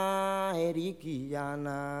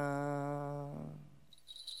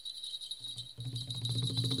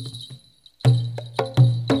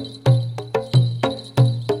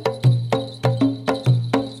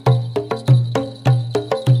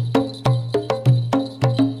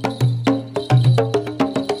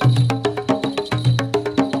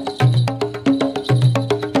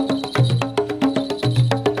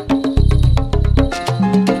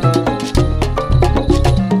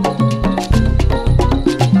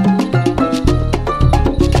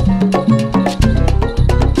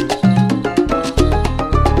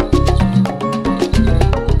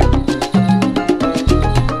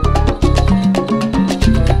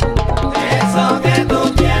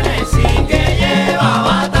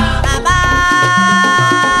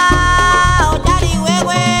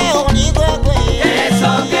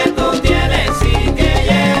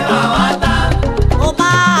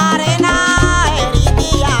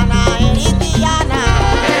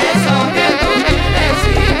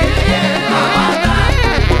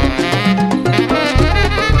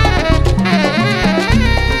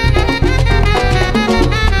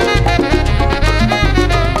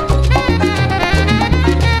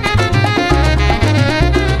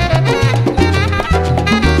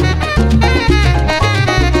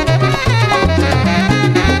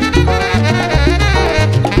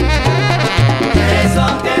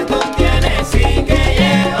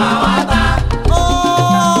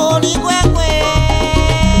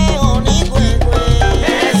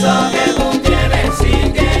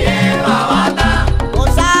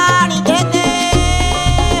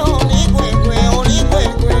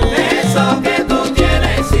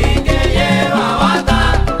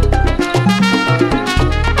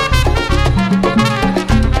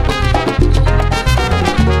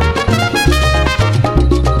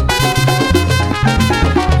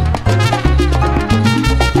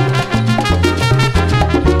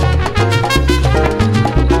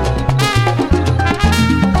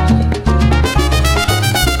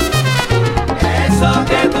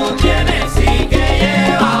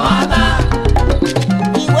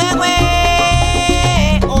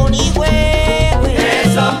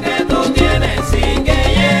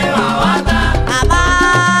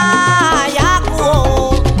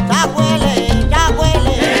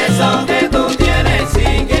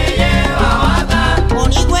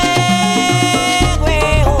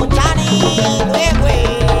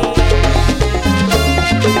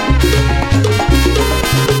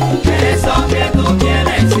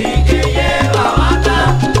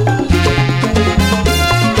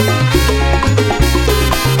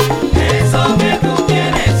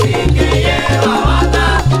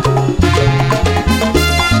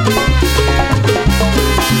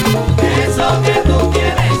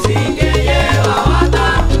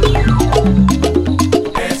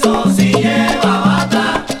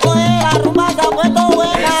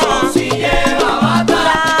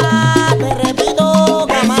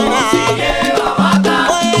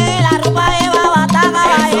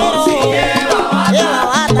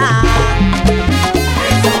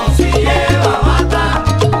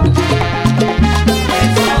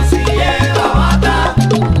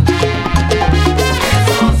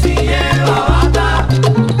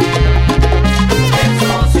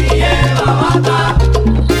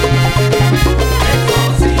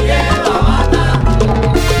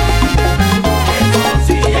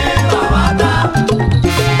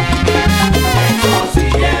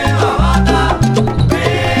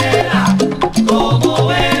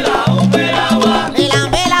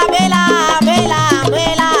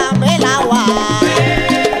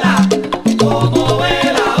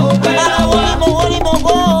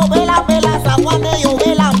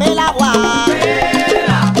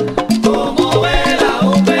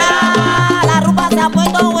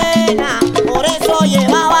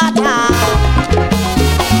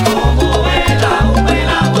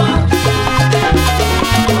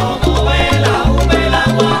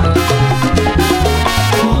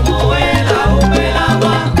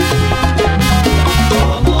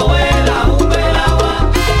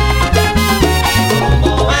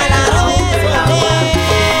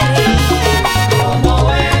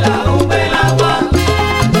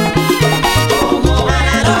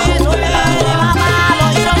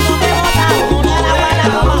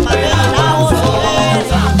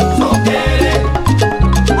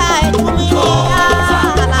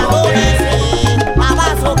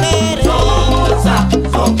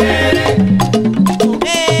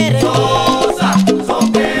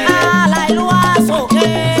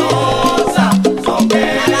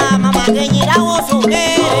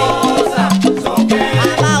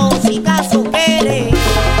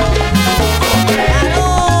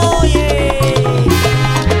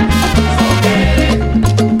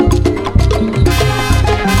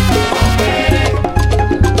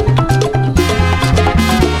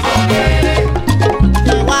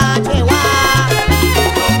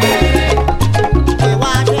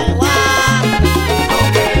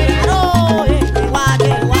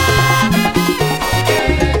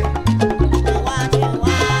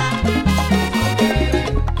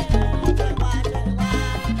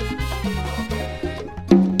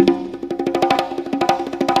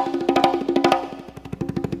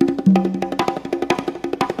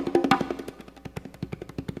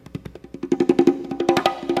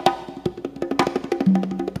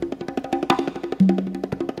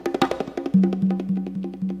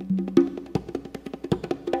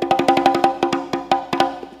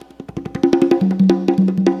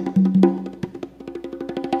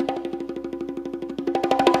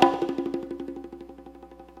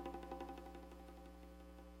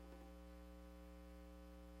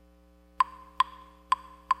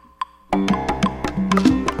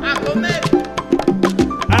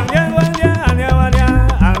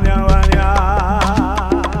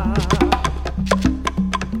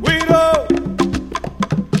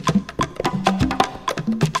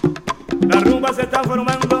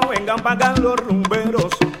pagan los rumberos,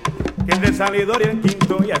 que entre Salidor y el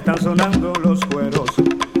Quinto ya están sonando los cueros.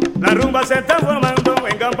 La rumba se está formando,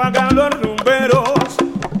 vengan pagan los rumberos,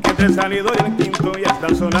 que entre Salidor y el Quinto ya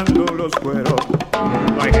están sonando los cueros.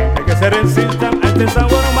 No hay gente que se resista a este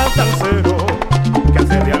sabor matancero, que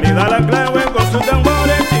hace realidad la clave con su tambor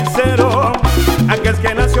hechicero. Aquí es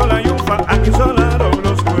que nació la yufa, aquí sonaron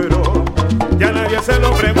los cueros. Ya nadie se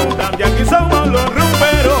lo pregunta, y aquí somos los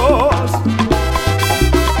rumberos.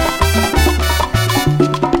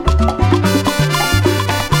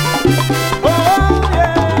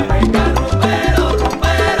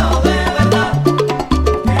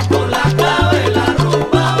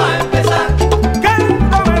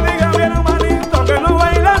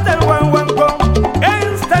 Bailate el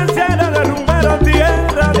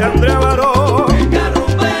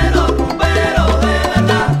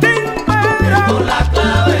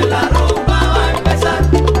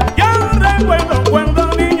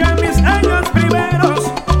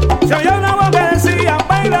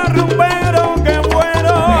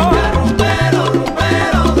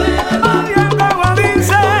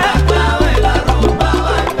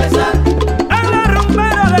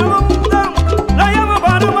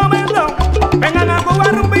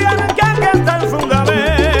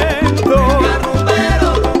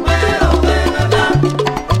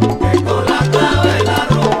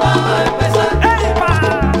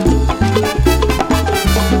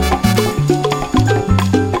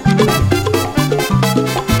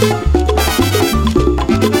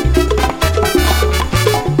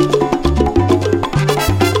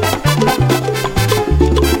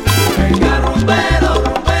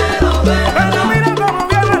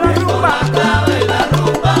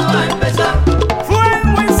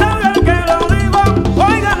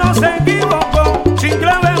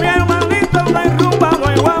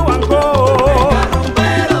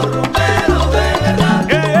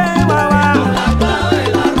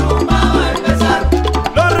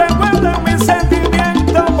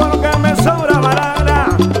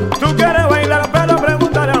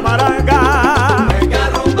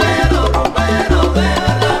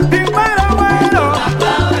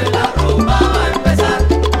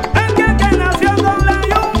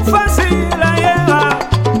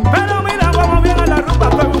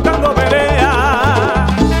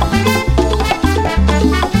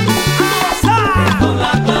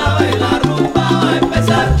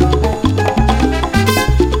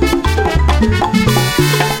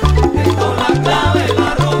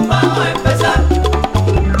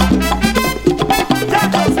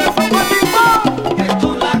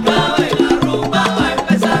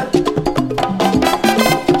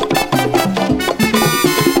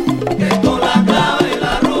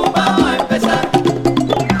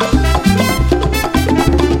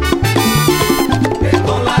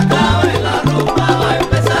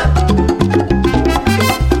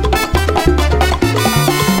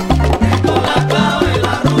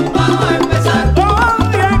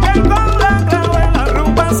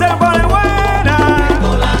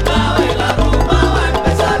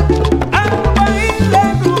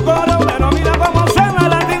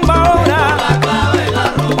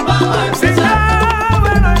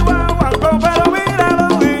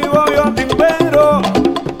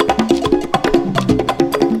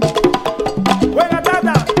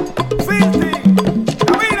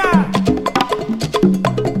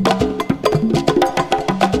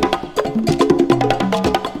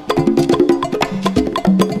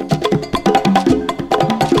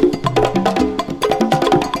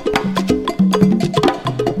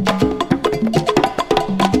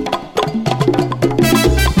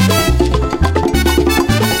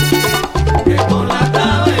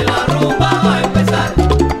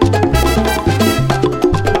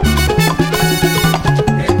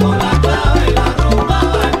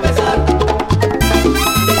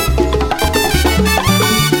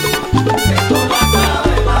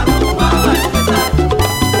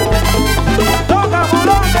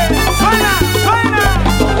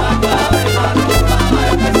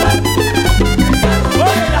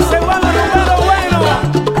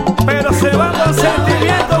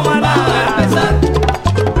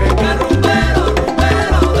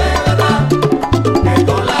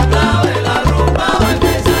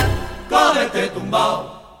tumbao,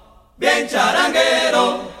 bien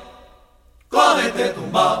charanguero, cógete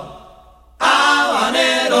tumbao,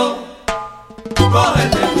 habanero,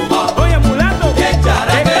 cógete tumbao. Oye, mulato, bien ¿qué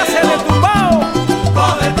charanguero, clase de tumbao?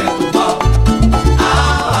 cógete tumbao,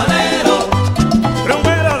 habanero,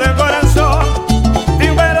 Rumbero de corazón,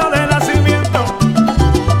 timbero de nacimiento.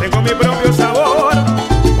 Tengo mi propio sabor,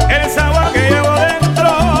 el sabor que llevo dentro.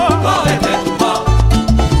 cógete tumbao,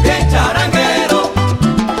 bien charanguero,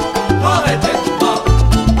 cógete tumbao,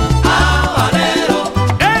 habanero,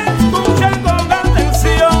 Escuchen con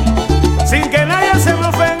atención, sin que nadie se me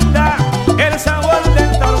ofenda, el sabor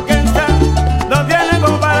del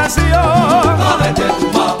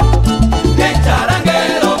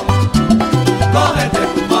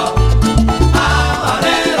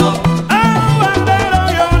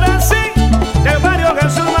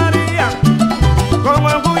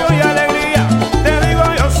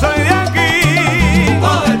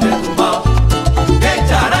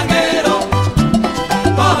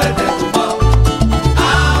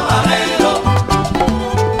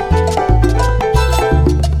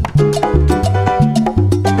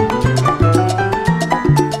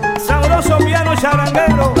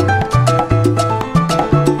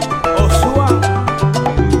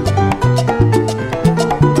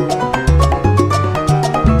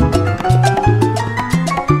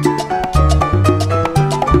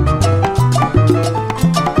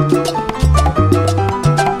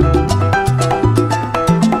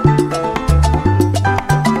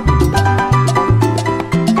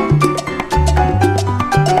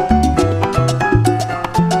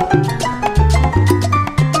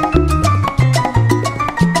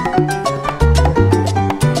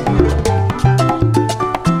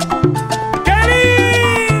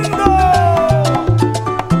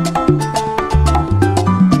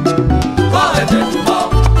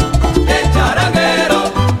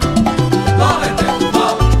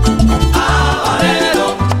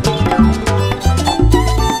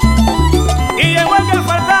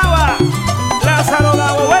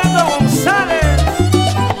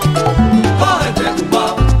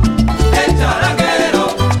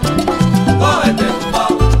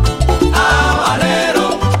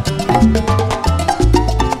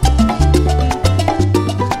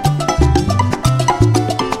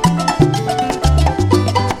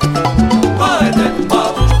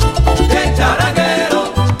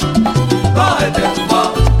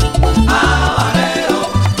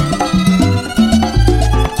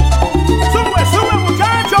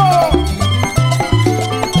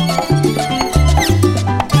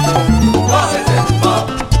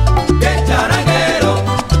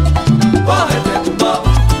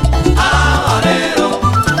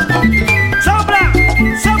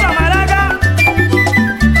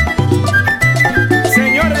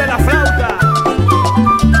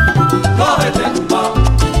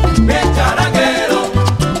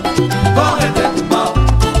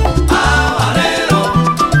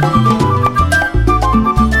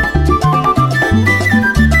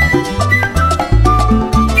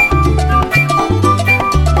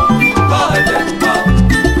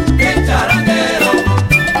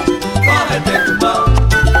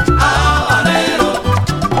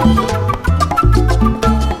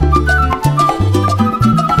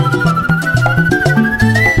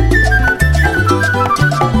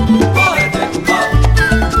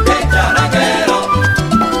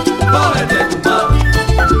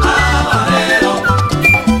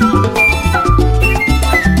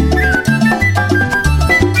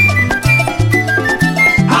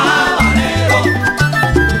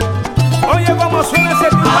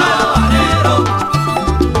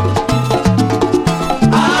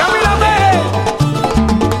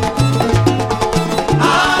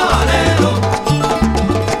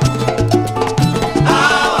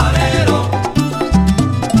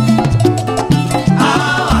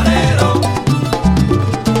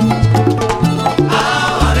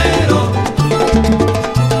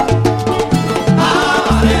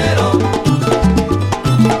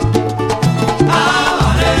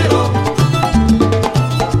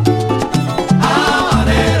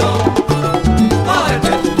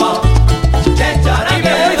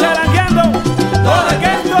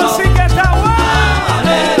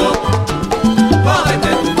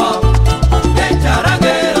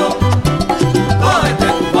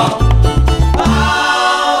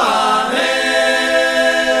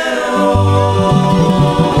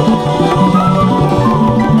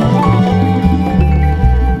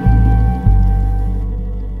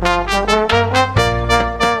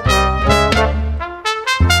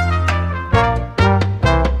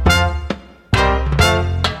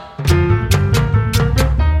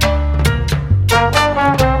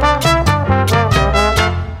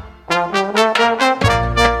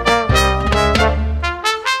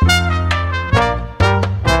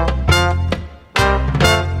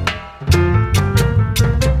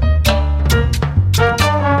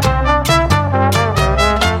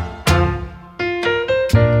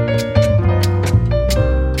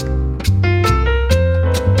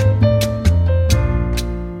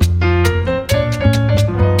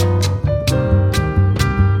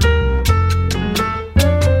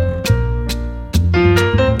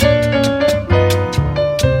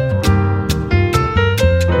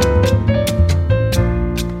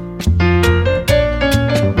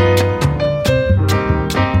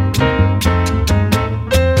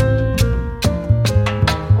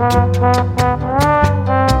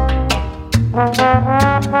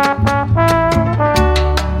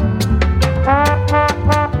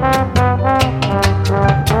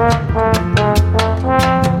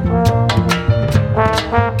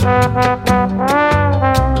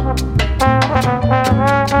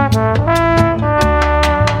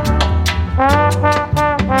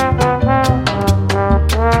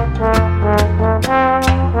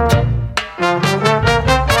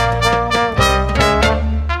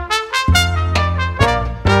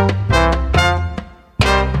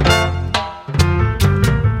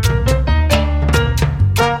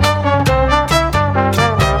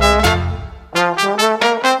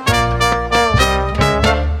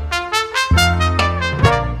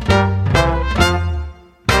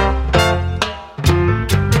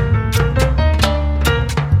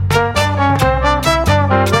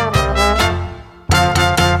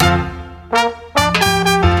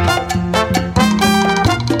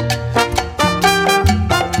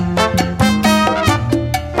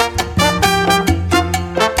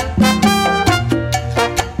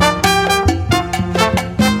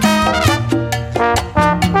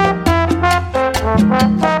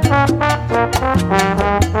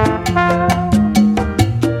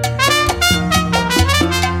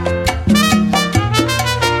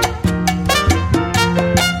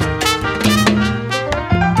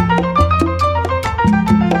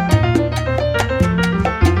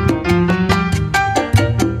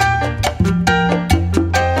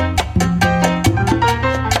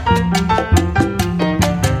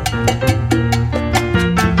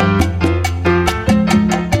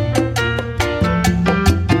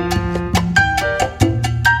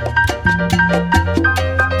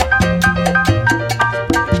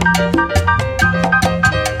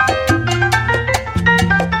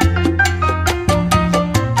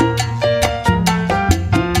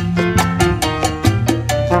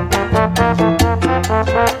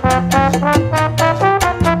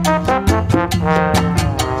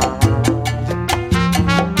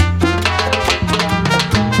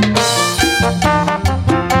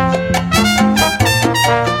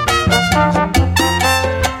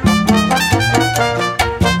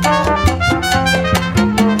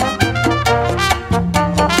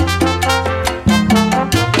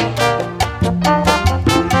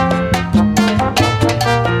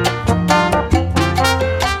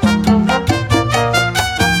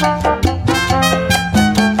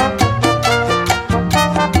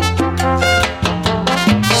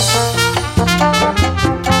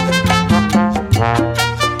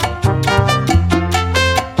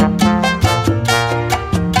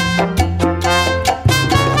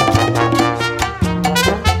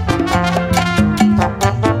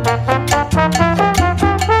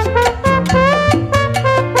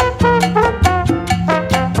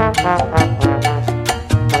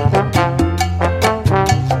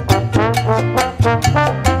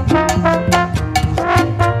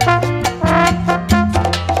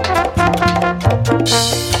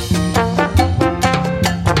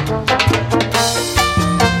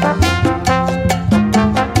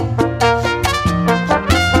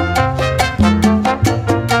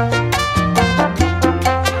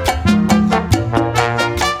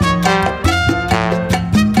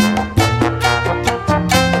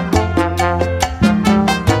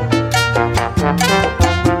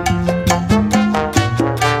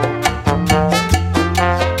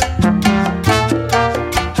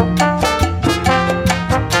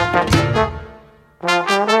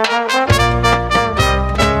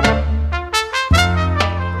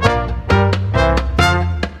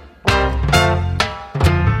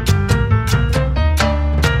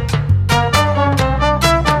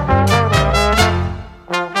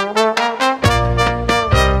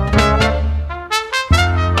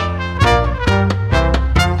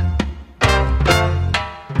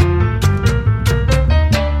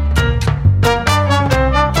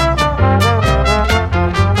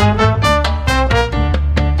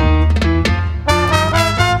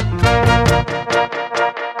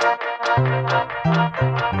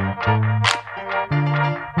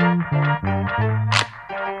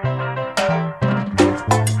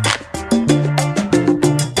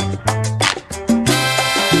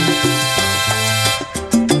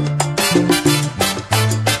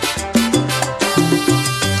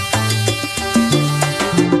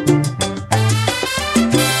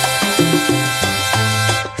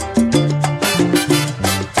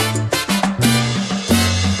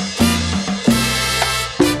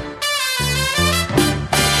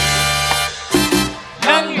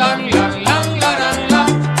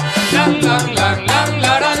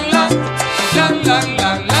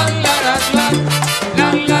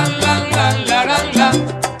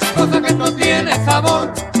cosa que esto tiene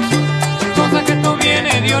sabor, cosa que esto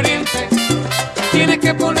viene de oriente. Tienes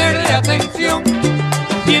que ponerle atención,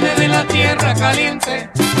 viene de la tierra caliente.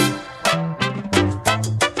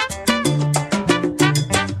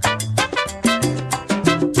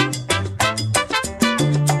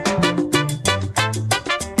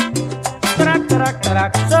 Track, track,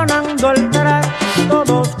 track, sonando el track,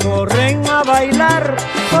 todos corren a bailar,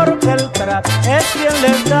 porque el track es quien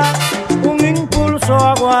les da un impulso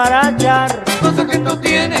a guarachar. Cosa que esto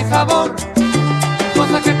tiene sabor,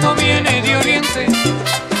 cosa que esto viene de oriente.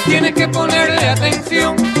 Tienes que ponerle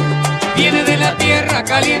atención, viene de la tierra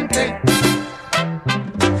caliente.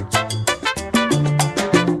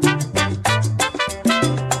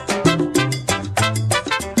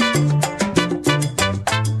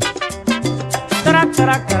 Track,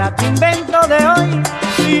 track, track, invento de hoy,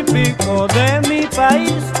 típico de mi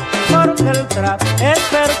país, porque el trap es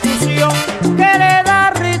percusión que le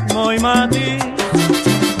da ritmo y matiz.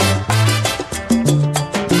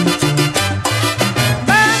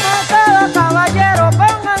 Vamos todos caballero,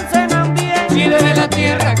 pónganse en ambiente. Viene de la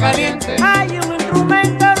tierra caliente. Hay un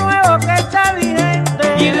instrumento nuevo que está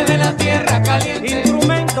vigente. Viene de la tierra caliente.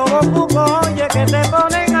 Instrumento bocuco, oye, que te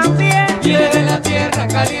pone en ambiente. Viene de la tierra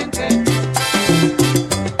caliente.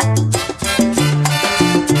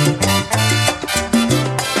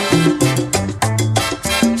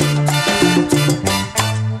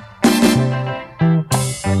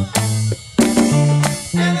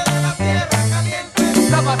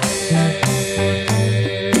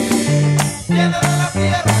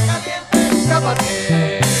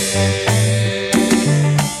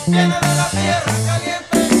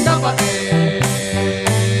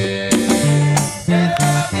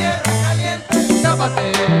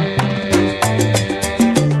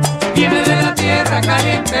 Viene de la tierra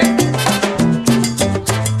caliente.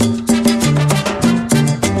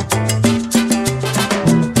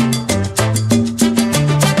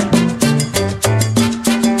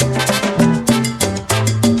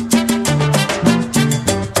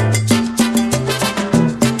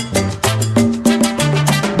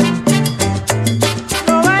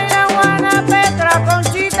 No baila Juana, Petra,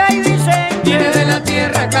 Conchita y Vicente. Viene de la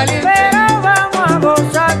tierra caliente. Pero vamos a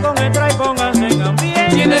gozar con el track, pónganse en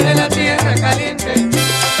ambiente. Viene de la tierra caliente.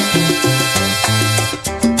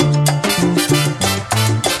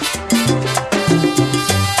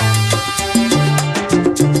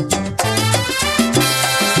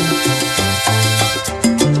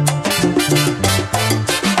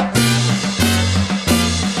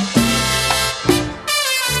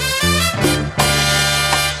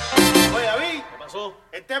 Oye, David, ¿qué pasó?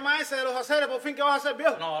 El tema ese de los aceres, por fin, ¿qué vas a hacer,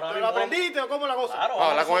 viejo? No, ahora ¿Te lo mismo- aprendiste o cómo es la cosa? Claro,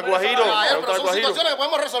 Habla con el Guajiro. Pero Pregunta al son Guajiro. situaciones que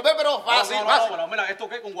podemos resolver, pero fácil, no, fácil. pero mira, ¿esto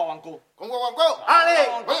qué? Con guabancó. ¿Con guaguancó? ¡Ale!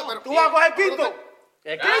 Oye, pero- ¿Tú vas a coger quinto?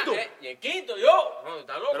 ¿El quinto? ¿Y el quinto? ¿Yo? No,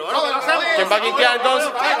 está loco. Pero bueno, ¿qué lo hacemos? ¿Quién va a quintear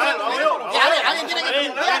entonces? Ya, alguien tiene que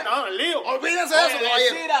preguntar. Estamos en el lío. Olvídense de eso,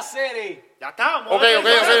 caballero. Decir hacer. Ya estamos. Ok, ok,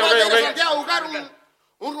 ok. Santiago a buscar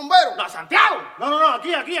un rumbero. No, Santiago. No,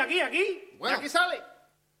 aquí. Bueno. Y aquí sale.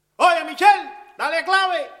 Oye, Michelle, dale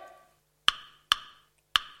clave.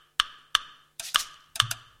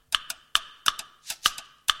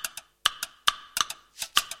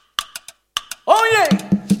 Oye,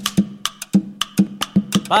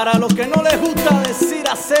 para los que no les gusta decir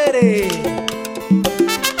hacer,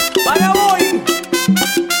 para voy.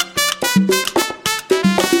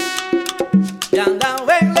 Y anda,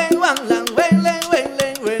 wele, wala, wele,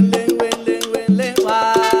 wele, wele, wele, wele,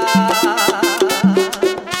 wa.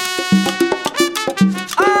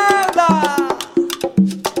 Anda,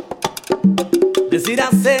 decir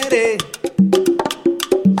hacer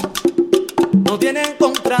no tienen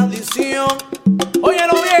contradicción.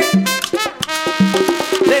 Óyelo bien,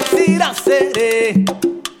 decir hacer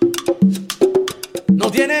no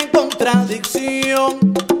tienen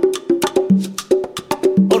contradicción,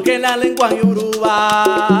 porque la lengua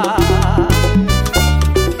yoruba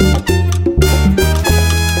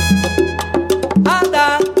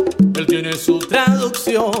anda, él tiene su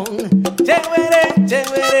traducción. Chévere,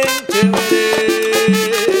 chévere, chévere.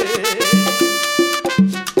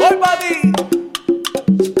 Voy pa' ti.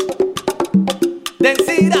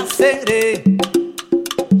 Decir hacer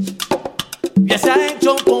ya se ha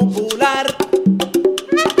hecho popular.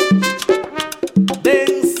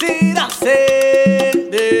 Decir hacer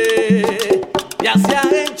ya se ha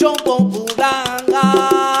hecho popular,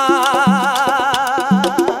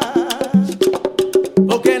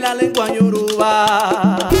 porque la lengua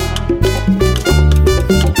yoruba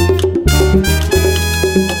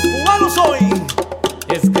cubano soy,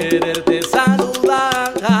 es quererte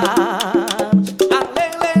saludar.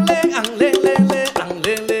 Alelele, alelele,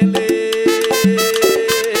 alelele.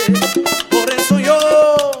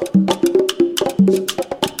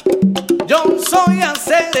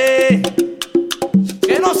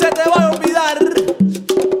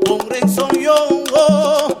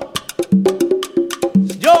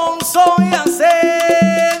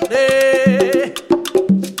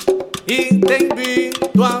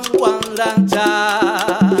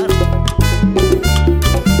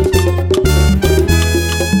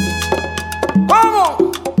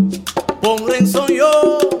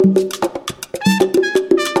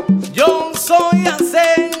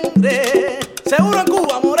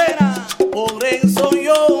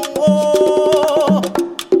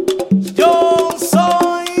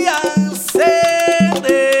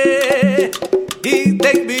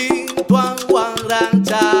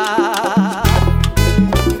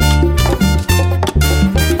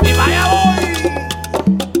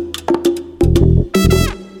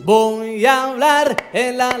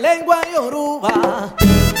 lengua yoruba.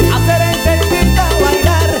 Hacerte invita a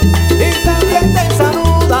bailar y también te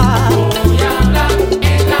saluda. Voy a hablar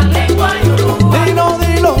en la lengua yoruba. Dilo,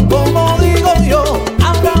 dilo como digo yo.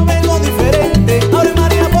 Ahora vengo diferente. Ave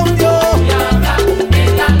María por Dios. Voy a hablar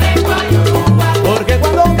en la lengua yoruba. Porque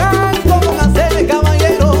cuando canto con hacer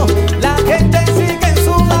caballero, la gente sigue en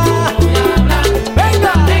suda. Voy a hablar en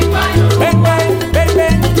la lengua yoruba. Ven, ven, ven,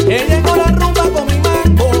 ven, que llegó la rumba con mi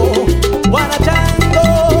mambo, guarachando.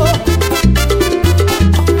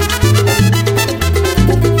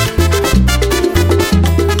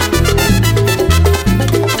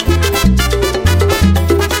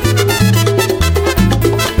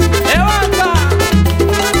 ¡Levanta!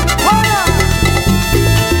 ¡Juega!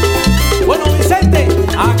 Bueno, Vicente,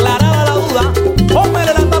 aclarada la duda,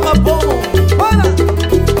 póngale la tapa al pomo. ¡Juega!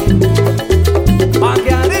 Pa'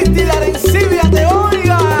 que Aristi la Arencibia te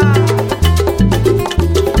oiga.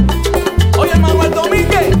 Oye, Manuel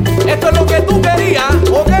Domínguez, esto es lo que tú querías,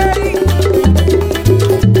 ¿ok?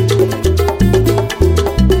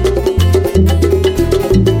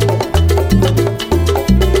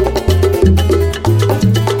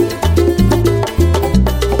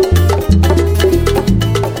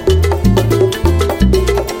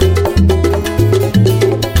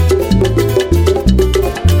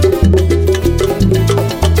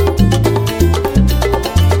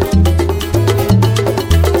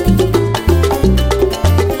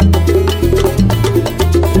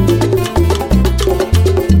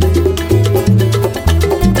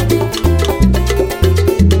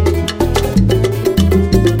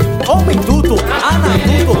 Omi tuto, ana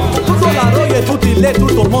tuto, tuto la roye, tutile,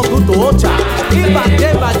 tuto mon, tuto ocha. Y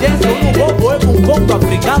valle, un bobo, es un congo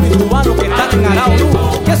africano y cubano que están en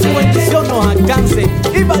Araújo. Que su bendición nos alcance.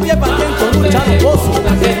 Y valle, con un chano pozo,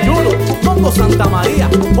 el yulo, Congo Santa María,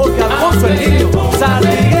 porque Alfonso el niño,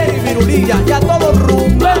 Sardiguer y Virulilla, y a todos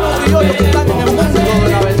rumberos criollos que están en el mundo de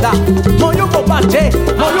la verdad. Moyuco Pache,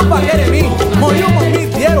 Moyuco Jeremí, Moyuco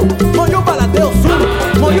Mitiero, Moyuco Lateo Sur,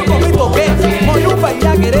 Moyuco Mi Toque, Moyuco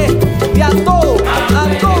Illaqueré, y a todos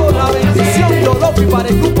la bendición de Olofi para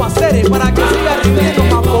el grupo Aceres, para que siga rindiendo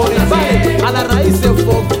más por el vale a las raíces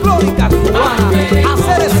folclóricas cubanas.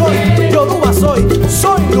 Aceres soy, Yoruba soy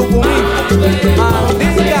Lucumí,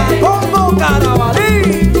 Mandinga, Congo, Carabalí.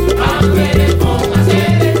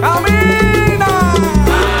 ¡Camina!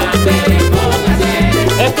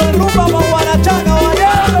 Esto es rumba pa' guarachá,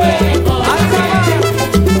 caballero. Ahí nada más,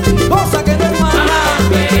 cosa que no es más nada.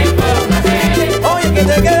 Oye, que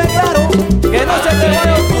te quede claro, que no se te vaya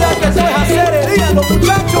a olvidar que eso es Aceres. Díganlo,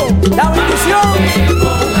 muchachos, la bendición,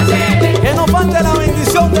 que nos falte la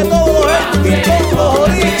bendición de todos.